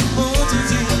l'amour, je peux te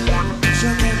dire. Je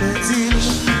m'aime-t-il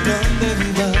dans des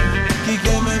vivants qui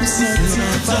quand même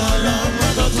sentimental.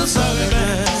 L'amour dans tout ça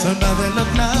réveille. Ça n'avait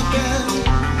notre appel.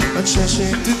 On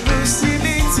cherchait toute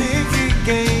possibilité qui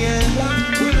gagnait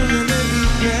pour nous donner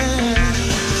lumière.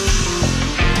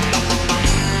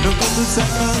 Donc on tout ça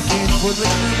fait qu'il faudrait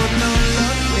que nous maintenant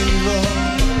l'autre niveau.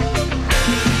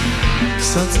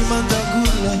 Sentiment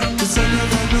d'agoula, tout ça n'a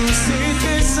nous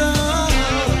c'est ça.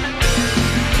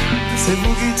 C'est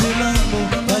vous qui t'es l'amour,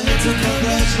 allez te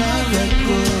engager avec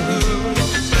vous.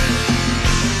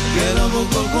 Quel amour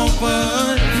qu'on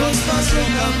comprend, faut se passer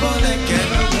qu'à voler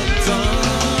quel temps.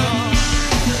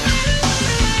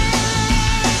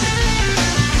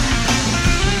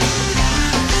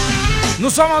 Nous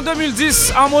sommes en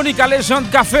 2010, Harmonique à Légende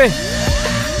Café.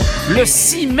 Le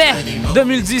 6 mai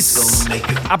 2010,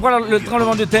 après le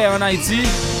tremblement de terre en Haïti,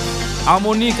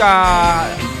 Harmonique a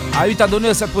eu à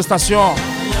donner cette prestation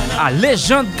à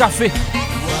Légende Café,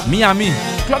 Miami.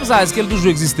 Club ça, est-ce qu'elle a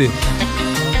toujours existé?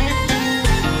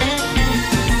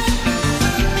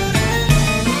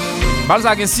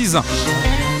 Balzac a 6 ans.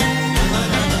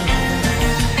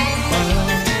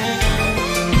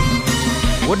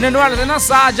 Rodney Noël, c'est dans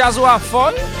ça, Jazzo à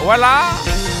fond. Voilà.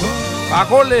 Pas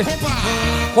collé.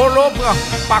 Colo prend,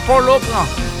 pas colo prend.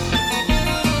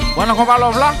 Voilà qu'on va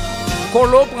là.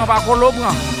 Colo prend, pas colo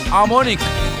prend. Harmonique.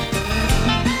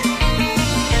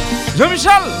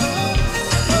 Jean-Michel,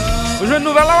 je veux une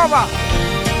nouvelle là, papa.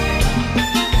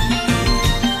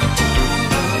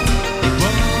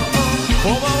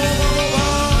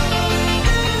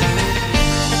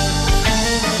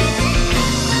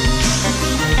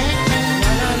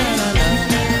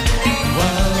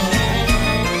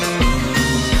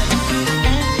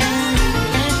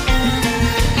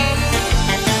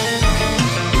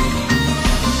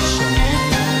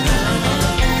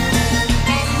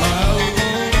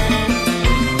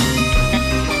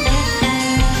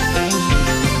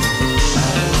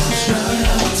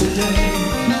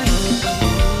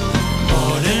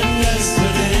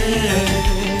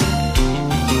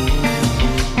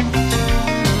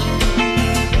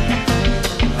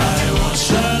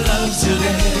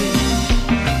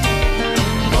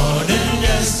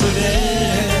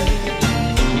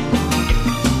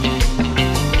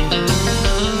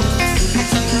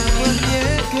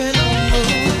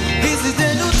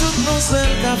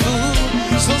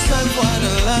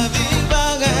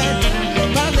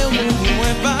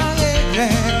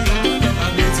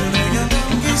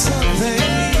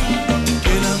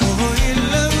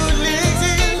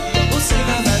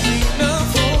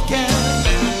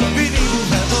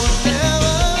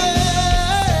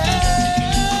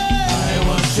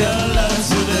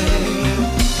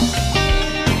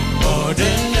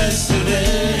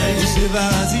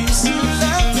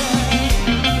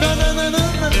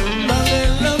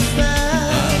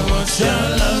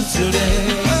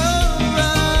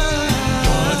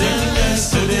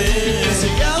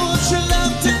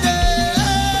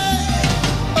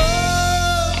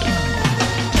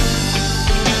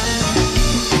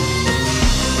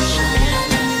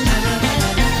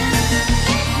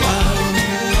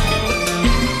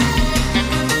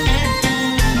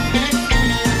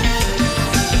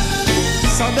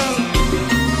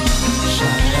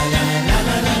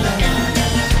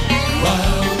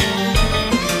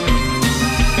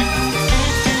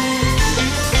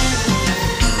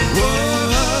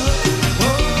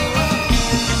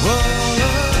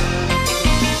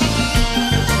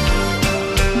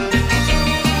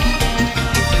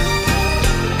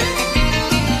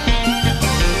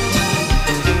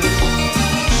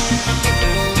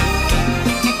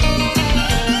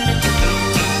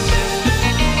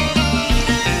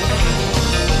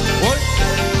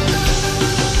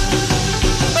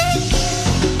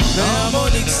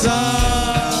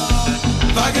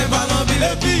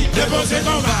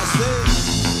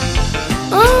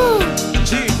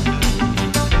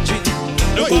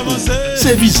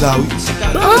 c'est Visa, oui.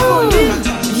 Oh,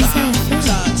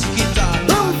 Visa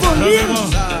bon volume.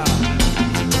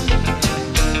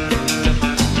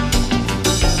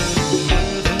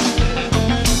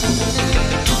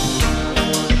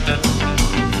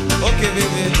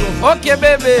 Ok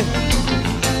bébé.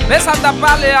 Mais ça t'a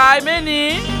parlé à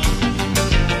Aimeni.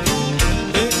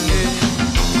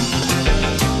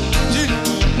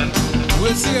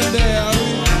 We'll see you there, are we?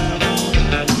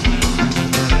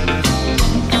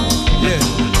 Yeah.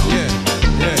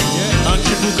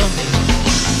 Anti Bouka.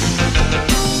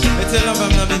 Mettez la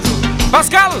femme dans le tout.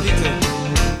 Pascal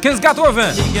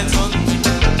 1580.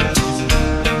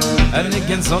 And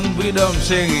again son freedom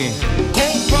chérie.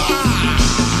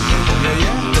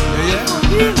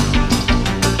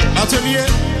 Atelier.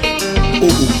 Oh,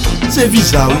 c'est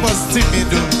Visa, oui.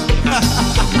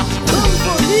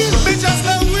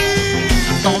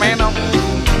 Tomeno.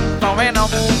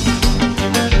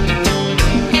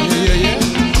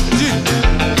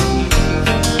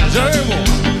 Jeremo.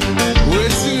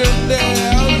 We'll see you there.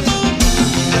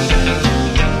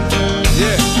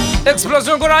 Yeah.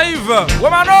 Explosion Gonaïve.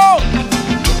 Womano.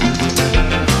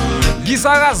 Guy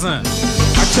Sarrazin.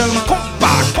 Actuellement.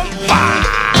 Compa.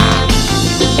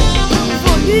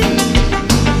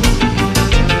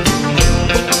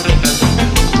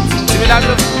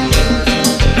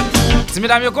 Si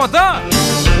mesdames yo content.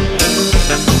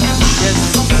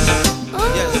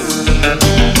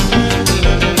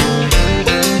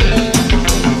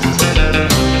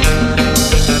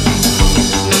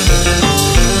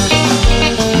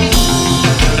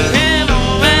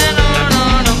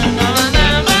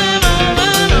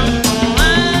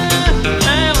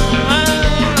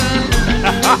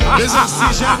 Les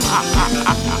oxygènes.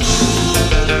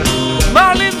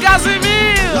 Marlene Casimir.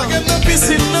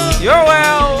 Yo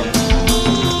well.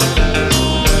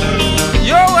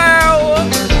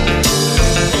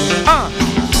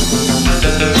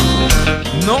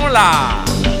 Non là.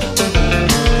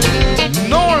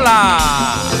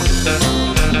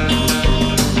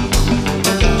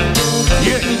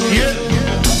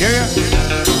 Yeah.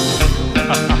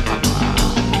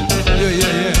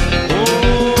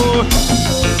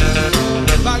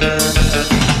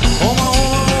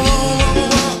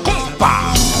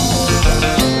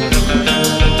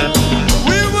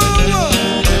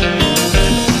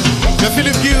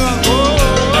 Philippe Guirin.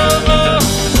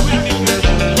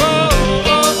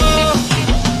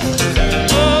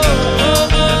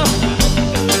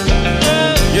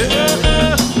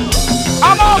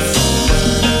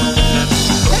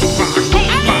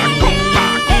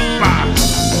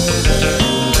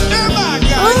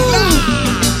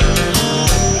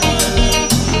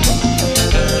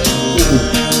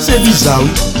 C'est Visa, oui.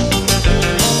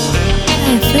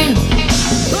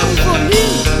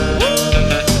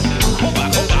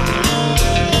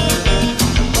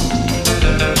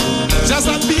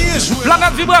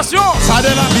 Planète vibration. Ça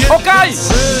donne bien. Ok.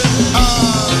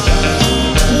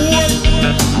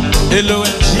 Hello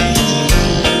NG.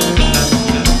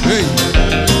 Hey.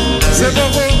 C'est bon.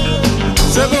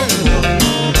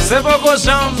 C'est bon que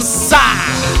j'aime ça.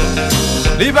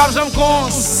 Les babes j'aime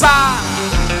comme ça.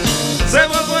 C'est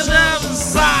bon que j'aime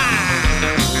ça.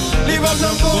 Les babes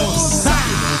j'aime comme ça.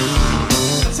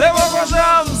 C'est bon que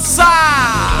j'aime ça.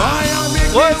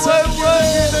 Ouais.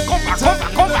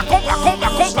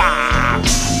 Compa.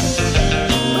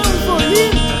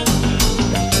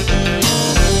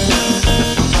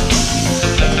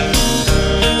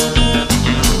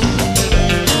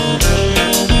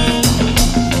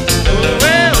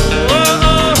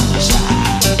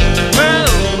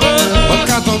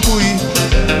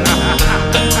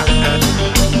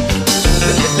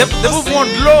 De vous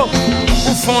prendre de l'eau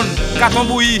ou fondre, carton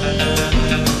bouilli.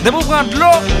 De vous prendre de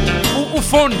l'eau ou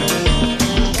fondre,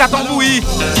 carton bouilli.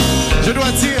 Je dois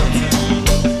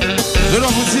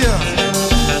vous dire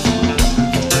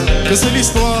que c'est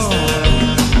l'histoire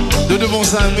de deux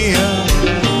bons amis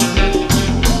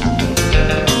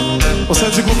au sein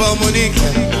du groupe harmonique,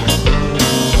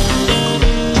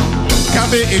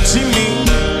 KB et Jimmy.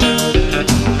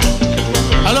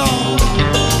 Alors,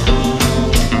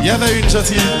 il y avait une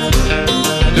gentille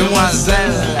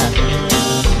demoiselle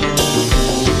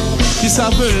qui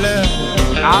s'appelait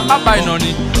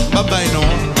Mabainoni.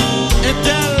 Et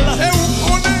vous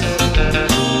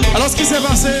connaissez. Alors ce qui s'est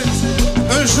passé,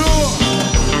 un jour,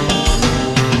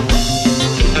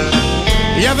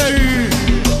 il y avait eu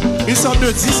une sorte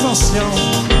de dissension,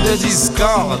 de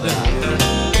discorde.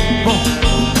 Bon,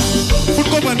 vous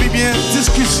comprenez bien,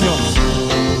 discussion.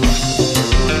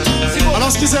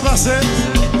 Alors ce qui s'est passé,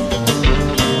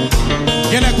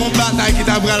 Il y a des combats qui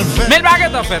t'a pris le fait. Mais le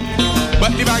baguette en fait.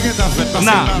 Les baguettes en fait.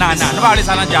 Non, nous parlons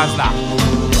ça dans le jazz là.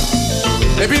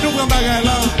 Et puis nous prenons baguette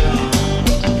là.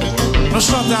 Nous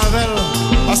chantons avec elle.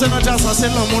 Parce que dans le jazz là, c'est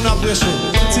l'homme qu'on a prêché.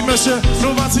 Si monsieur,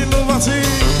 nous bâtis.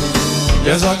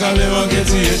 Yes, I got live get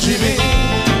to you, Jimmy.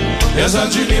 Yes, I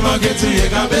Jimmy, ma get to you,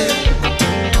 Gabé.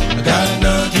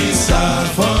 Gana qui sa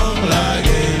femme la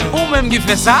gueule. Ou même qui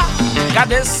fait ça,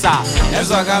 regardez ça.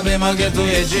 Yes, I Gabé, ma get to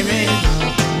you, Jimmy.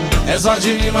 Yes, I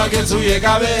Jimmy, ma get to you,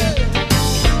 Gabé.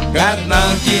 Gana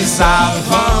qui sa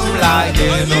femme la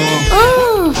gueule.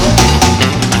 Oh!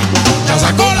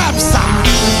 Ça collapse ça.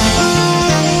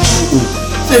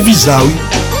 C'est visa, oui.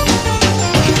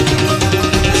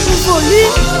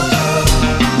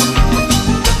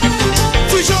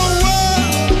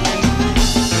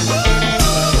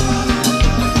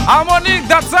 Harmonique,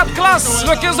 that's that classe,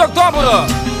 le 15 octobre.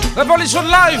 Revolution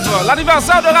Live,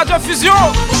 l'anniversaire de Radio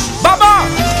Fusion. Baba!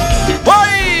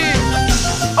 Oui!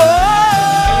 Oh!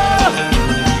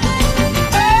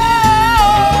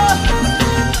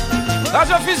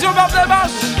 Radio Fusion, Baba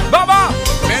Debache. Baba!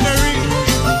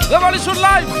 Revolution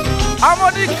Live,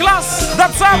 Harmonique, classe,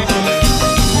 that's that.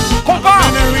 Compas!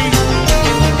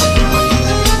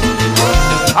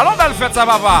 Allons belle fête, ça,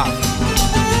 Baba!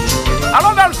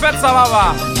 Allons belle fête, ça,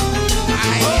 Baba!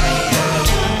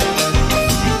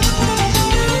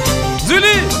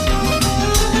 Julie!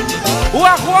 Ou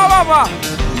à quoi, Baba?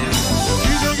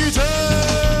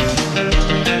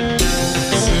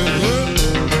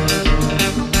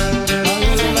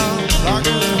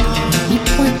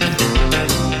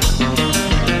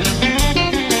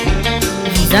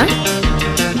 Visa?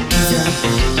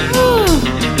 Oh,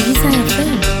 Visa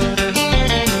FM.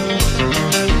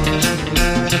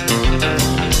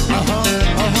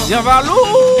 Viens Valou!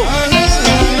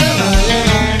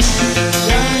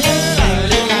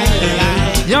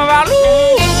 Viens Valou!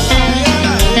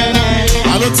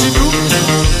 Allo Tidou!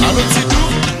 Allo Tidou!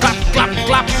 Clap, clap,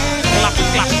 clap! Clap,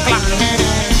 clap, clap!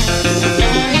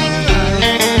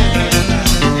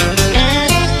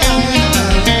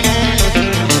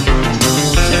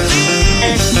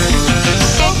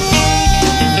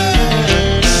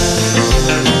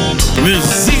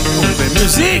 Musique, on fait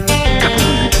musique.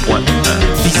 88.1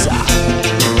 Visa.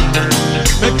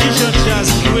 Mais qui chante jazz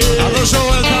joué? Allo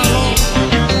Joël Talon.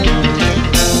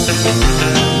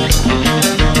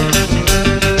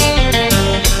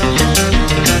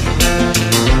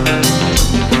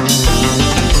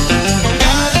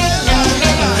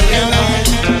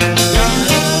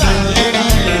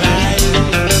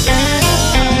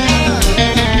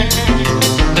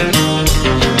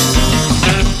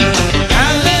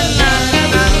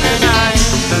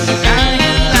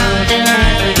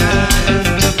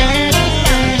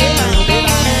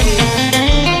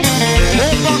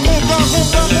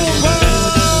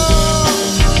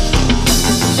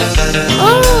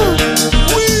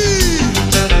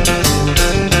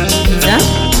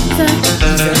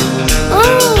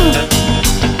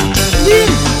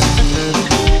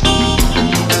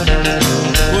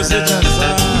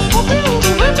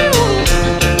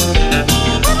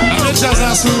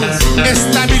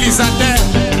 Stabilisateur.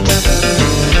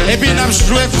 Et puis nous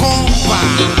jouons compas.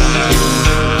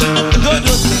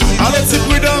 Allez, petit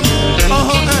prud'homme.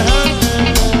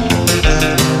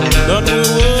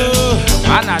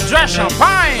 Anna Dre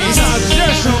Champagne.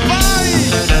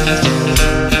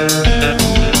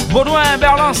 Baudouin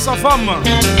Berlin sans femme.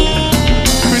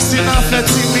 Christina fait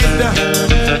timide.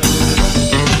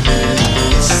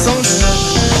 So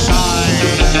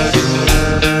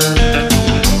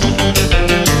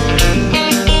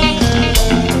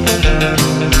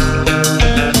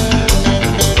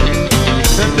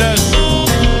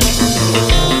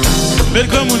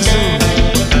Welcome on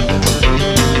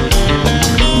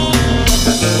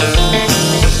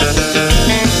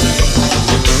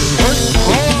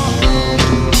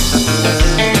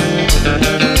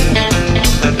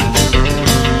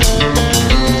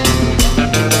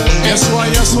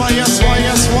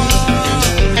Yes, why.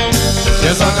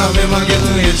 Yes, I can be my get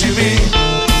to you, Jimmy.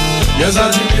 Yes,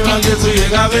 I Jimmy, my get to you,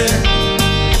 Gabe.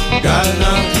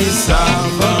 Gana kisa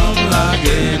from la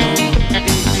geno.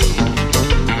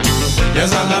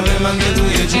 Yes, I can be my get to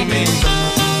you, Jimmy.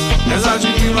 Yes, I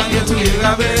Jimmy, my get to you,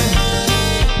 Gabe.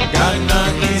 Gana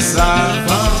kisa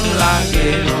from la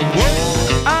geno.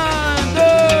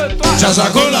 1, 2, 3. Jazz la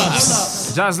collapse.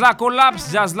 Jazz la collapse,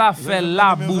 jazz la fait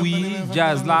la bouillie,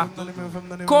 jazz la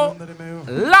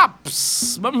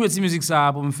collapse. Bon, je vais musique ça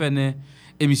pour me faire une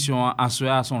émission à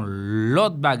soir son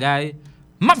l'autre bagaille.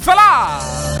 M'a fait là.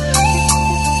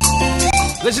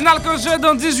 Réginald Kangé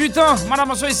dans 18 ans, madame,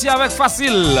 je suis ici avec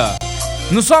Facile.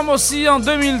 Nous sommes aussi en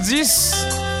 2010.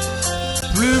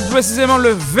 Plus précisément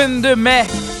le 22 mai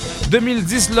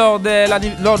 2010 lors des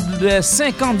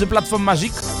 5 ans de plateforme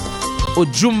magique au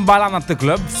Jumbala Nante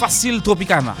Club, Facile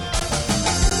Tropicana.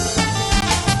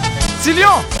 Silion!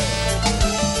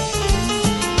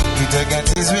 Il te gagne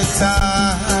 18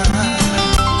 ans,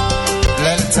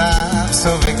 l'Elta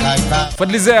sauvé Kaïpa.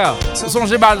 Fred Lizer,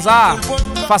 songez bal ça.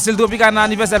 Facile Tropicana,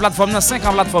 anniversaire plateforme, 5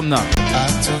 ans plateforme.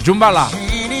 Jumbala,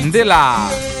 Ndela.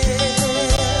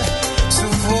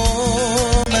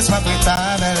 Laisse-moi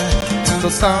prétendre tout le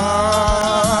temps.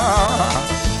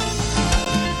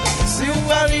 Si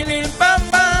vous avez une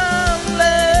papa,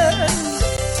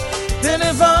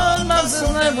 téléphone, ma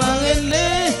soeur n'est pas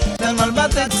relé, tellement le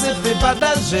bâtard accepté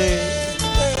partager.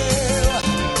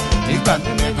 Il va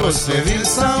te négocier, il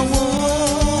s'en va.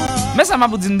 Mais ça m'a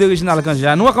pas dit d'original quand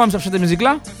j'ai. Nous, quand même, ça chante musique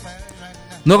là.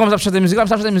 Nous, comme ça chante musique là,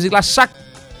 ça chante musique là. Chaque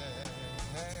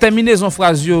terminaison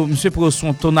phrase, monsieur prend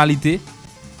son tonalité.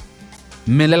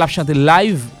 Mais là, la chanter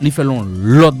live, il fait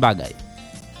l'autre bagaille.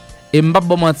 Et m'pas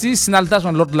pas mentir, si Nalta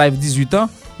chante l'autre live 18 ans,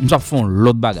 m'sa font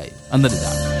l'autre bagaille. Entendez ça.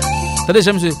 Attendez,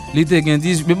 j'aime monsieur, il était gain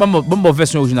 18, mais bon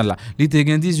version originale là. Il était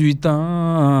gain 18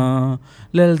 ans,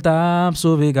 l'Elta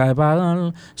sauver gaille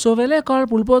parole, sauver l'école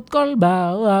pour le pot de col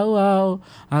ba waouh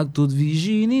avec toute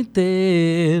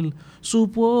virginité. Sous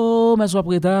promesse soit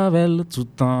prêt avec tout le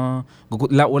temps.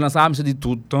 Là on ça me dit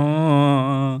tout le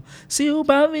temps. Si vous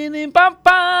pas venir pas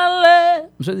parler,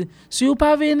 je dis si vous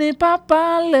pas venir pas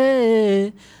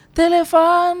parler,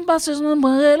 téléphone parce que je ne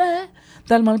relais,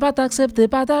 tellement pas t'accepter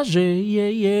partager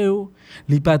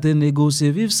li pas te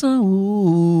négocier vivre sans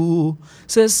ou.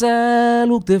 C'est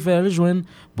celle où te faire joindre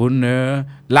bonheur.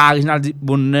 L'original dit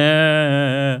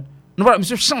bonheur. Non voilà,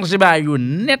 monsieur changer ba yo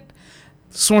net.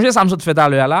 Songez ça me fait à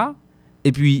l'heure là.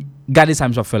 Et puis, gardez ça,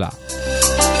 me fait là.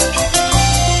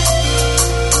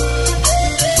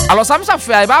 Alors, ça me fait,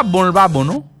 c'est pas bon,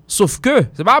 non? Sauf que,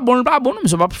 c'est pas bon, non?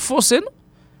 Monsieur pas forcé, non?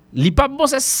 Li pas bon,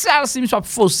 c'est ça, si monsieur pas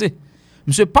forcé.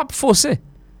 Monsieur pas forcé.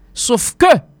 Sauf que,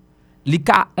 li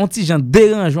ka anti-gens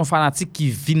dérangeant fanatique qui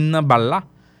viennent dans balle là,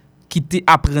 qui te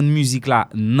apprendre musique là,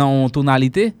 dans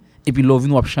tonalité, et puis l'on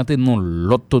vient chanter dans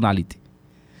l'autre tonalité.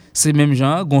 C'est même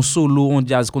genre, gon solo, on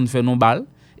jazz qu'on fait non balle.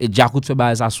 Et Djakout fait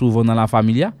ça souvent dans la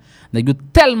famille. Nèg yo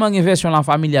tellement une version dans la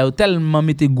famille, tellement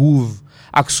mette groove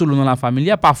ak solo dans la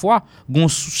famille, parfois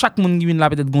chaque monde qui vient là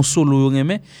peut-être gon solo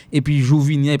remè et puis jou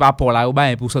vini par rapport là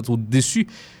ba pour ça tout dessus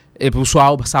et pour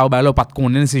soit ça ba là pas de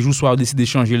connaître, c'est juste soit décider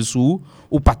changer le sou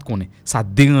ou pas de connaître. Ça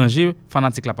déranger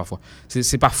fanatique là parfois.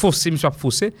 C'est pas forcé, monsieur pas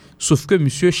forcé, sauf que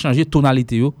monsieur changer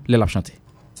tonalité yo l'a chanter.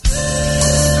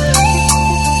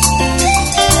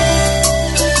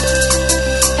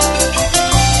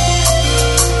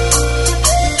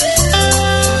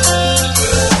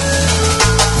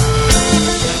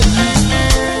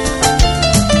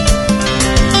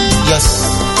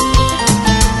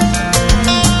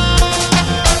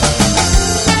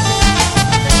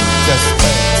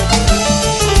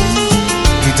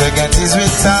 Il te 18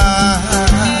 ans,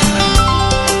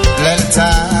 l'Elta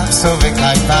sauver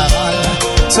Caille Parole,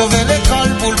 sauver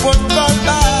l'école pour le bon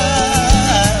combat,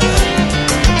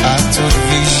 à toute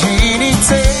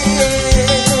virginité,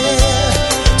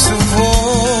 sous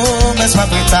vos, mais sois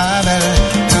prétable,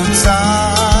 tout ça.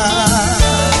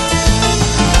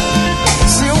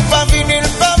 Si on pas venir le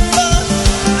papa,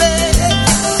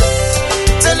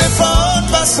 téléphone,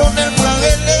 pas sonner le bras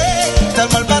relais,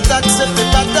 tellement le bâtard accepté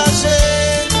partager.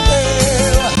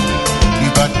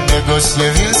 Négocier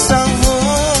ville sans vous,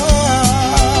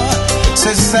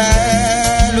 c'est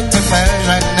celle où te fait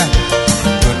jeune.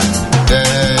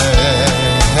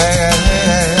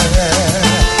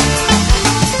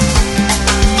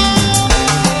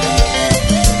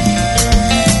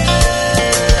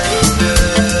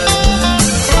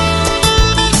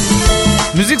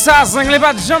 Musique ça, Zinglé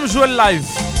pas jamais jouer live.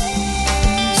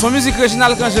 Son musique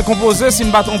originale quand j'ai composé, si je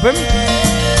ne me trompe pas.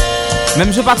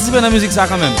 Même je participe dans la musique ça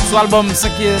quand même. Sur l'album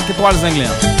 5 étoiles Zinglé.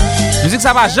 Musique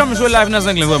ça va jamais jouer live dans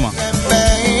Zinglé vraiment.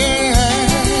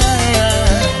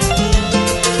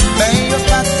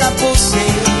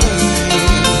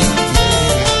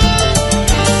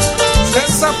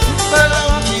 C'est ça pour te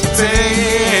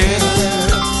quitter.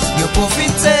 Yo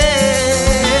profiter.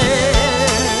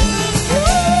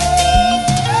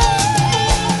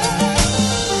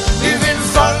 Vivre une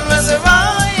folle mais c'est varié.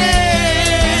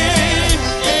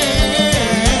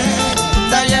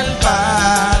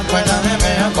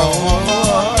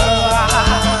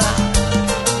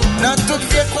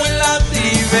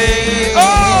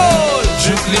 Oh,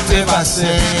 je l'ai passé.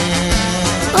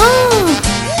 Oh,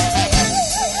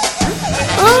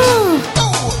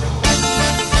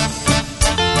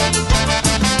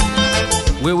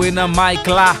 Oui, dans Mike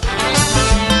là.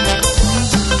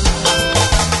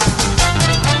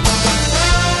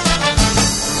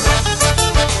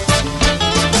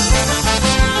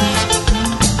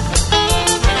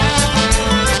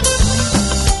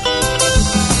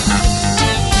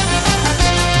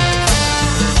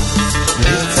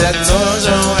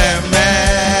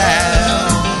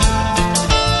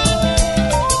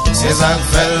 c'est ça que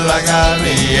fait la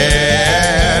carrière.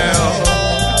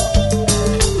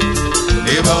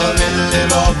 Les bords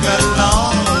que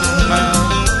l'homme,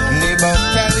 les bords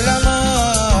que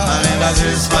l'homme, avec la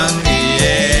suspendue.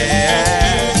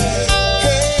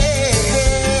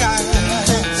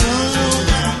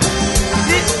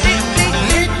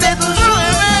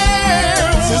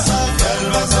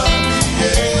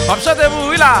 M'a chanté vous,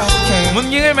 oui là. Moun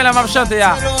guéré mais la m'a chanté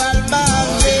ya.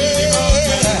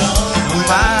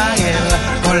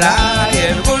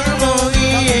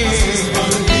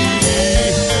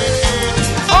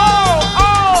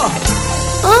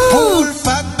 Pour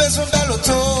pas besoin de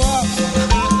l'auto,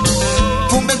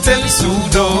 pour mettre le sous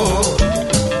d'eau,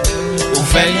 pour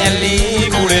faire les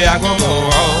couler à gogo,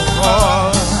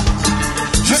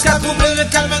 jusqu'à trouver le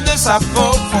calme de sa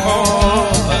peau.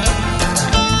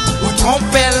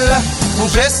 Trompelle, ou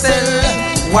gestelle,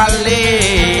 ou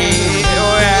aller,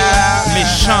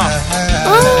 méchant.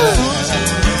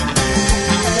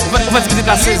 On va te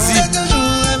la saisie.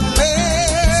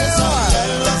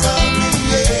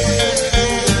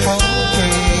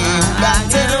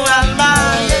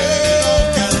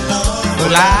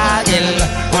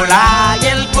 La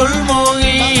gueule pour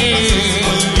mourir.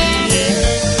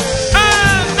 1,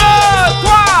 2,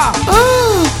 3.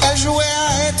 Elle jouait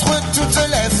à être toutes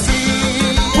les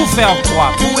filles. Pour faire quoi?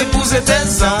 Pour épouser tes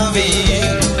envies,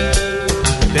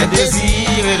 tes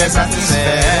désirs et les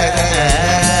satisfaire.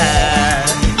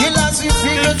 Il a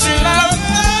suffi que tu l'amènes.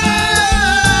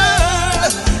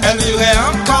 Elle vivrait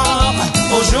encore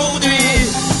aujourd'hui,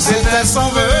 c'était son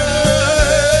vœu.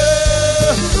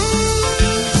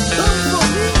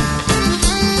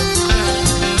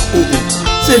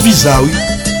 C'est visa, oui.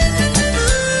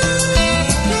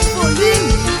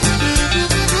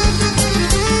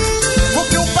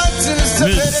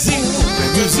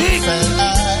 Musique.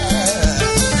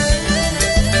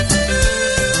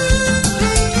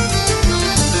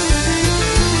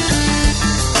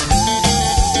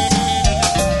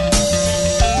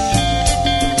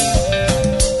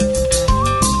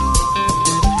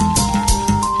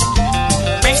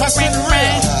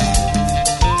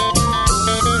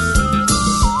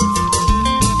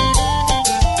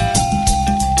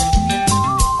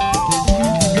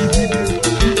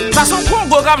 Ça son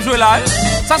Congo rap joué là.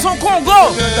 Ça son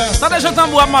Congo. Ça déjà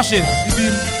tambour à marcher.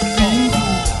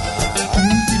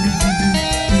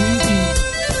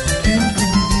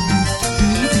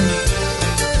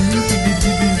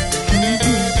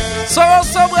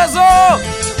 Sobrezo.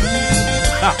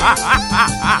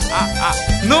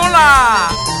 Nous là.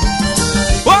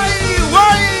 Ouais.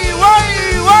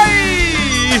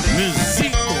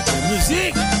 Musique contre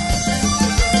musique.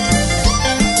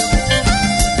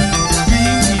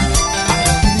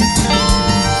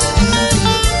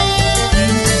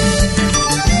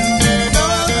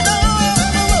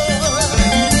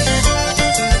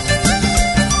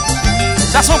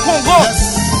 Ça son Congo.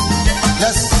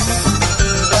 Yes.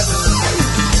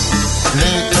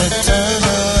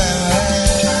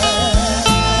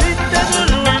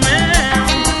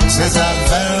 C'est ça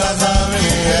fait la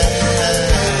famille.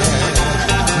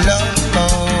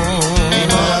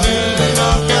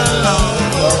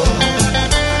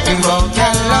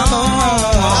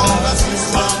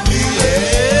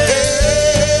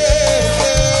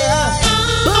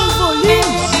 Bon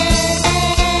volume.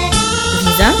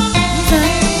 Visa.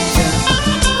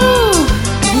 Oh,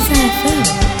 Visa FM.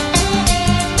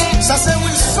 Ça c'est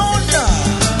Wilson.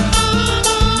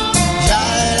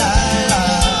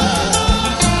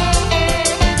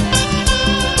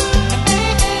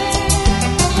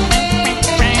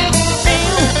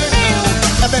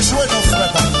 Jouer nos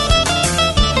frères.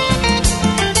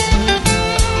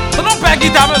 Ton nom père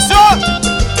guitare, monsieur.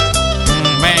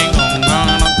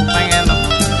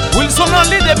 Wilson en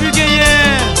lit depuis gagné.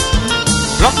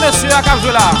 L'autre monsieur a cap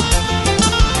joué là.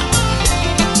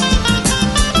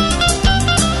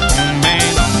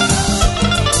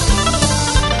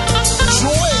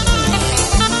 Jouer.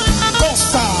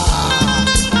 Constat.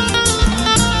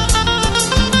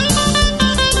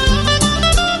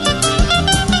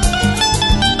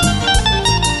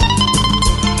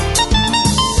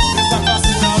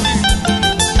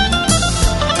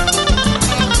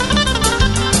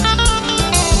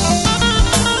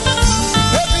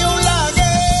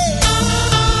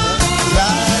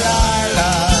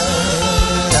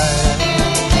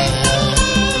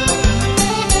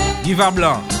 Guiva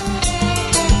Blanc.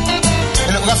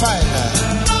 Raphaël.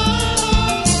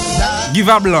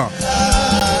 Guiva Blanc.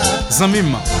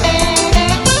 Zamim.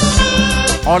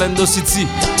 Orlando City.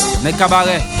 Nek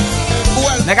Cabaret.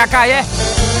 Nek Akaye.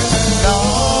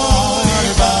 Non,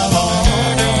 il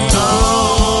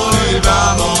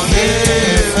va m'en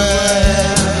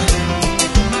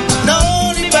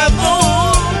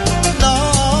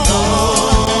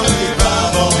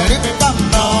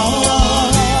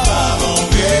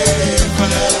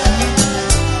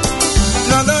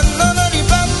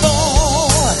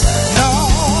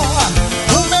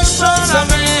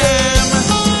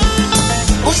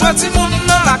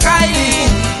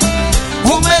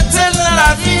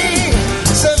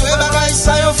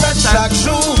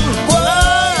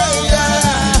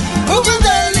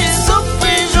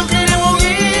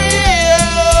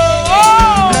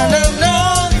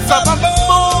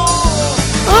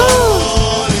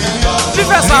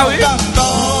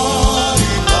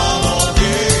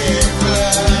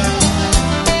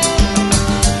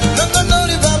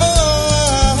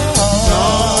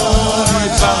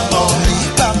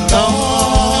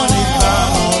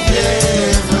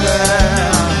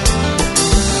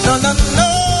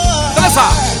ça.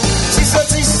 Si ce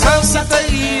petit sang ça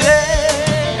t'arrive,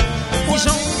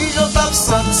 qui j'en tape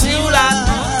senti ou là.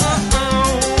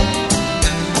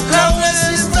 Là où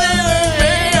est système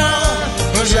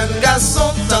un jeune garçon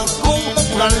tant qu'on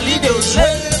prend l'idée au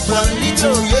jeu, prend l'idée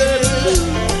au jeu.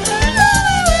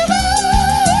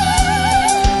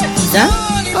 Ça?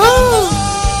 Oh!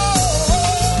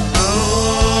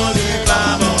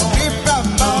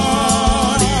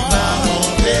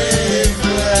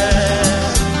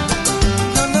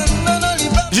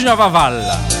 Junior Vaval.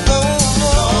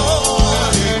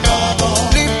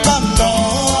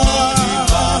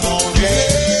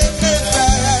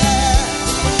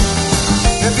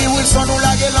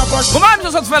 Comment je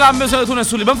saute faire la monsieur retourner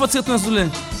sous les bon faut tirer retourner sous les.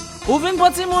 Ou vinn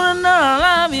poti moun dans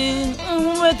la vie,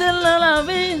 ou mettez dans la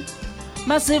vie.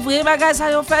 Mais c'est vrai bagay ça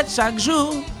yo fait chaque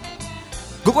jour.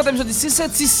 Go côté monsieur dit si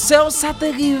c'est ça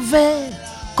t'arrive,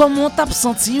 comment t'as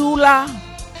senti ou là?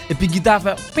 Et puis guitare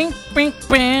fait ping ping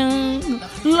ping.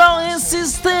 L'on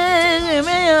insiste mais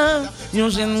yon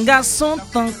jeune garçon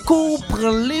tant coup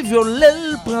prend les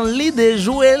violets, prend les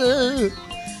déjouer.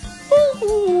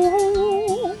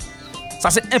 Ça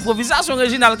c'est improvisation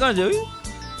originale quand j'ai oui.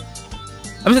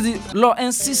 Je dit l'on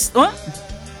insiste hein?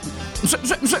 Monsieur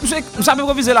ça peut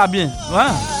improviser là bien.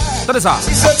 Ouais. Attendez ça.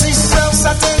 C'est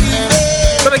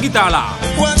la guitare là.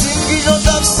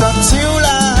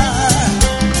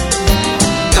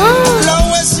 Là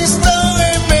où est système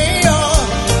meilleur,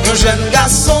 le jeune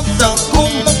garçon tant qu'on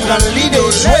prend l'idée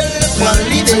au jeu, prend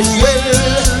l'idée au jeu.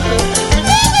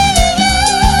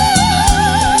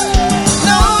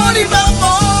 Non, il va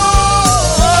mort.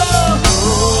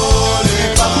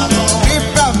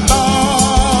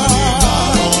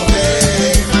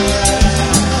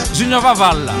 Junior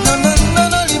Vaval.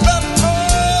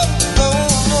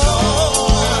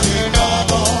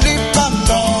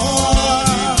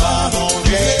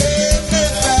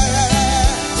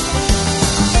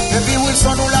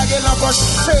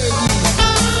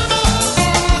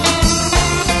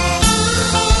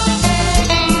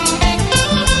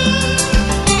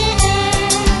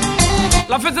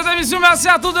 La fin de cette émission, merci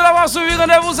à tous de l'avoir suivi.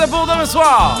 Rendez-vous, c'est pour demain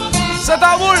soir. C'est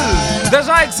à boule.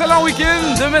 Déjà, excellent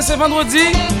week-end. Demain, c'est vendredi.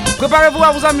 Préparez-vous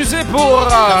à vous amuser pour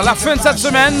la fin de cette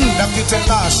semaine.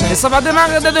 Et ça va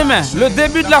démarrer dès demain. Le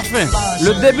début de la fin.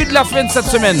 Le début de la fin de cette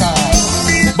semaine.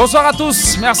 Bonsoir à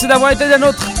tous. Merci d'avoir été des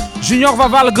nôtres. Junior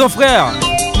Vaval, grand frère.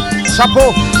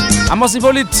 Chapeau. Amos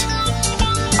Hippolyte.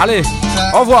 Allez,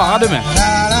 au revoir. À demain.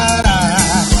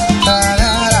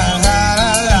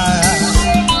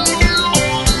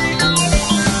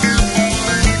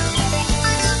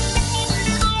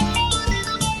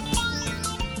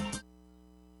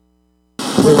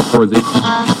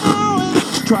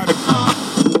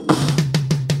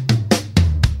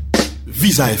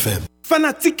 Visa FM.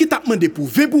 Fanatique qui t'a demandé pour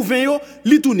 20 pour 20 yo,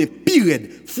 li tourne pi red.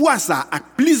 Fois ça avec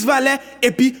plus valet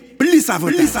et puis plus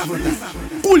avantage.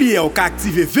 Pour lier ou ka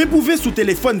activer 20 pour 20 sous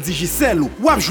téléphone Digicel ou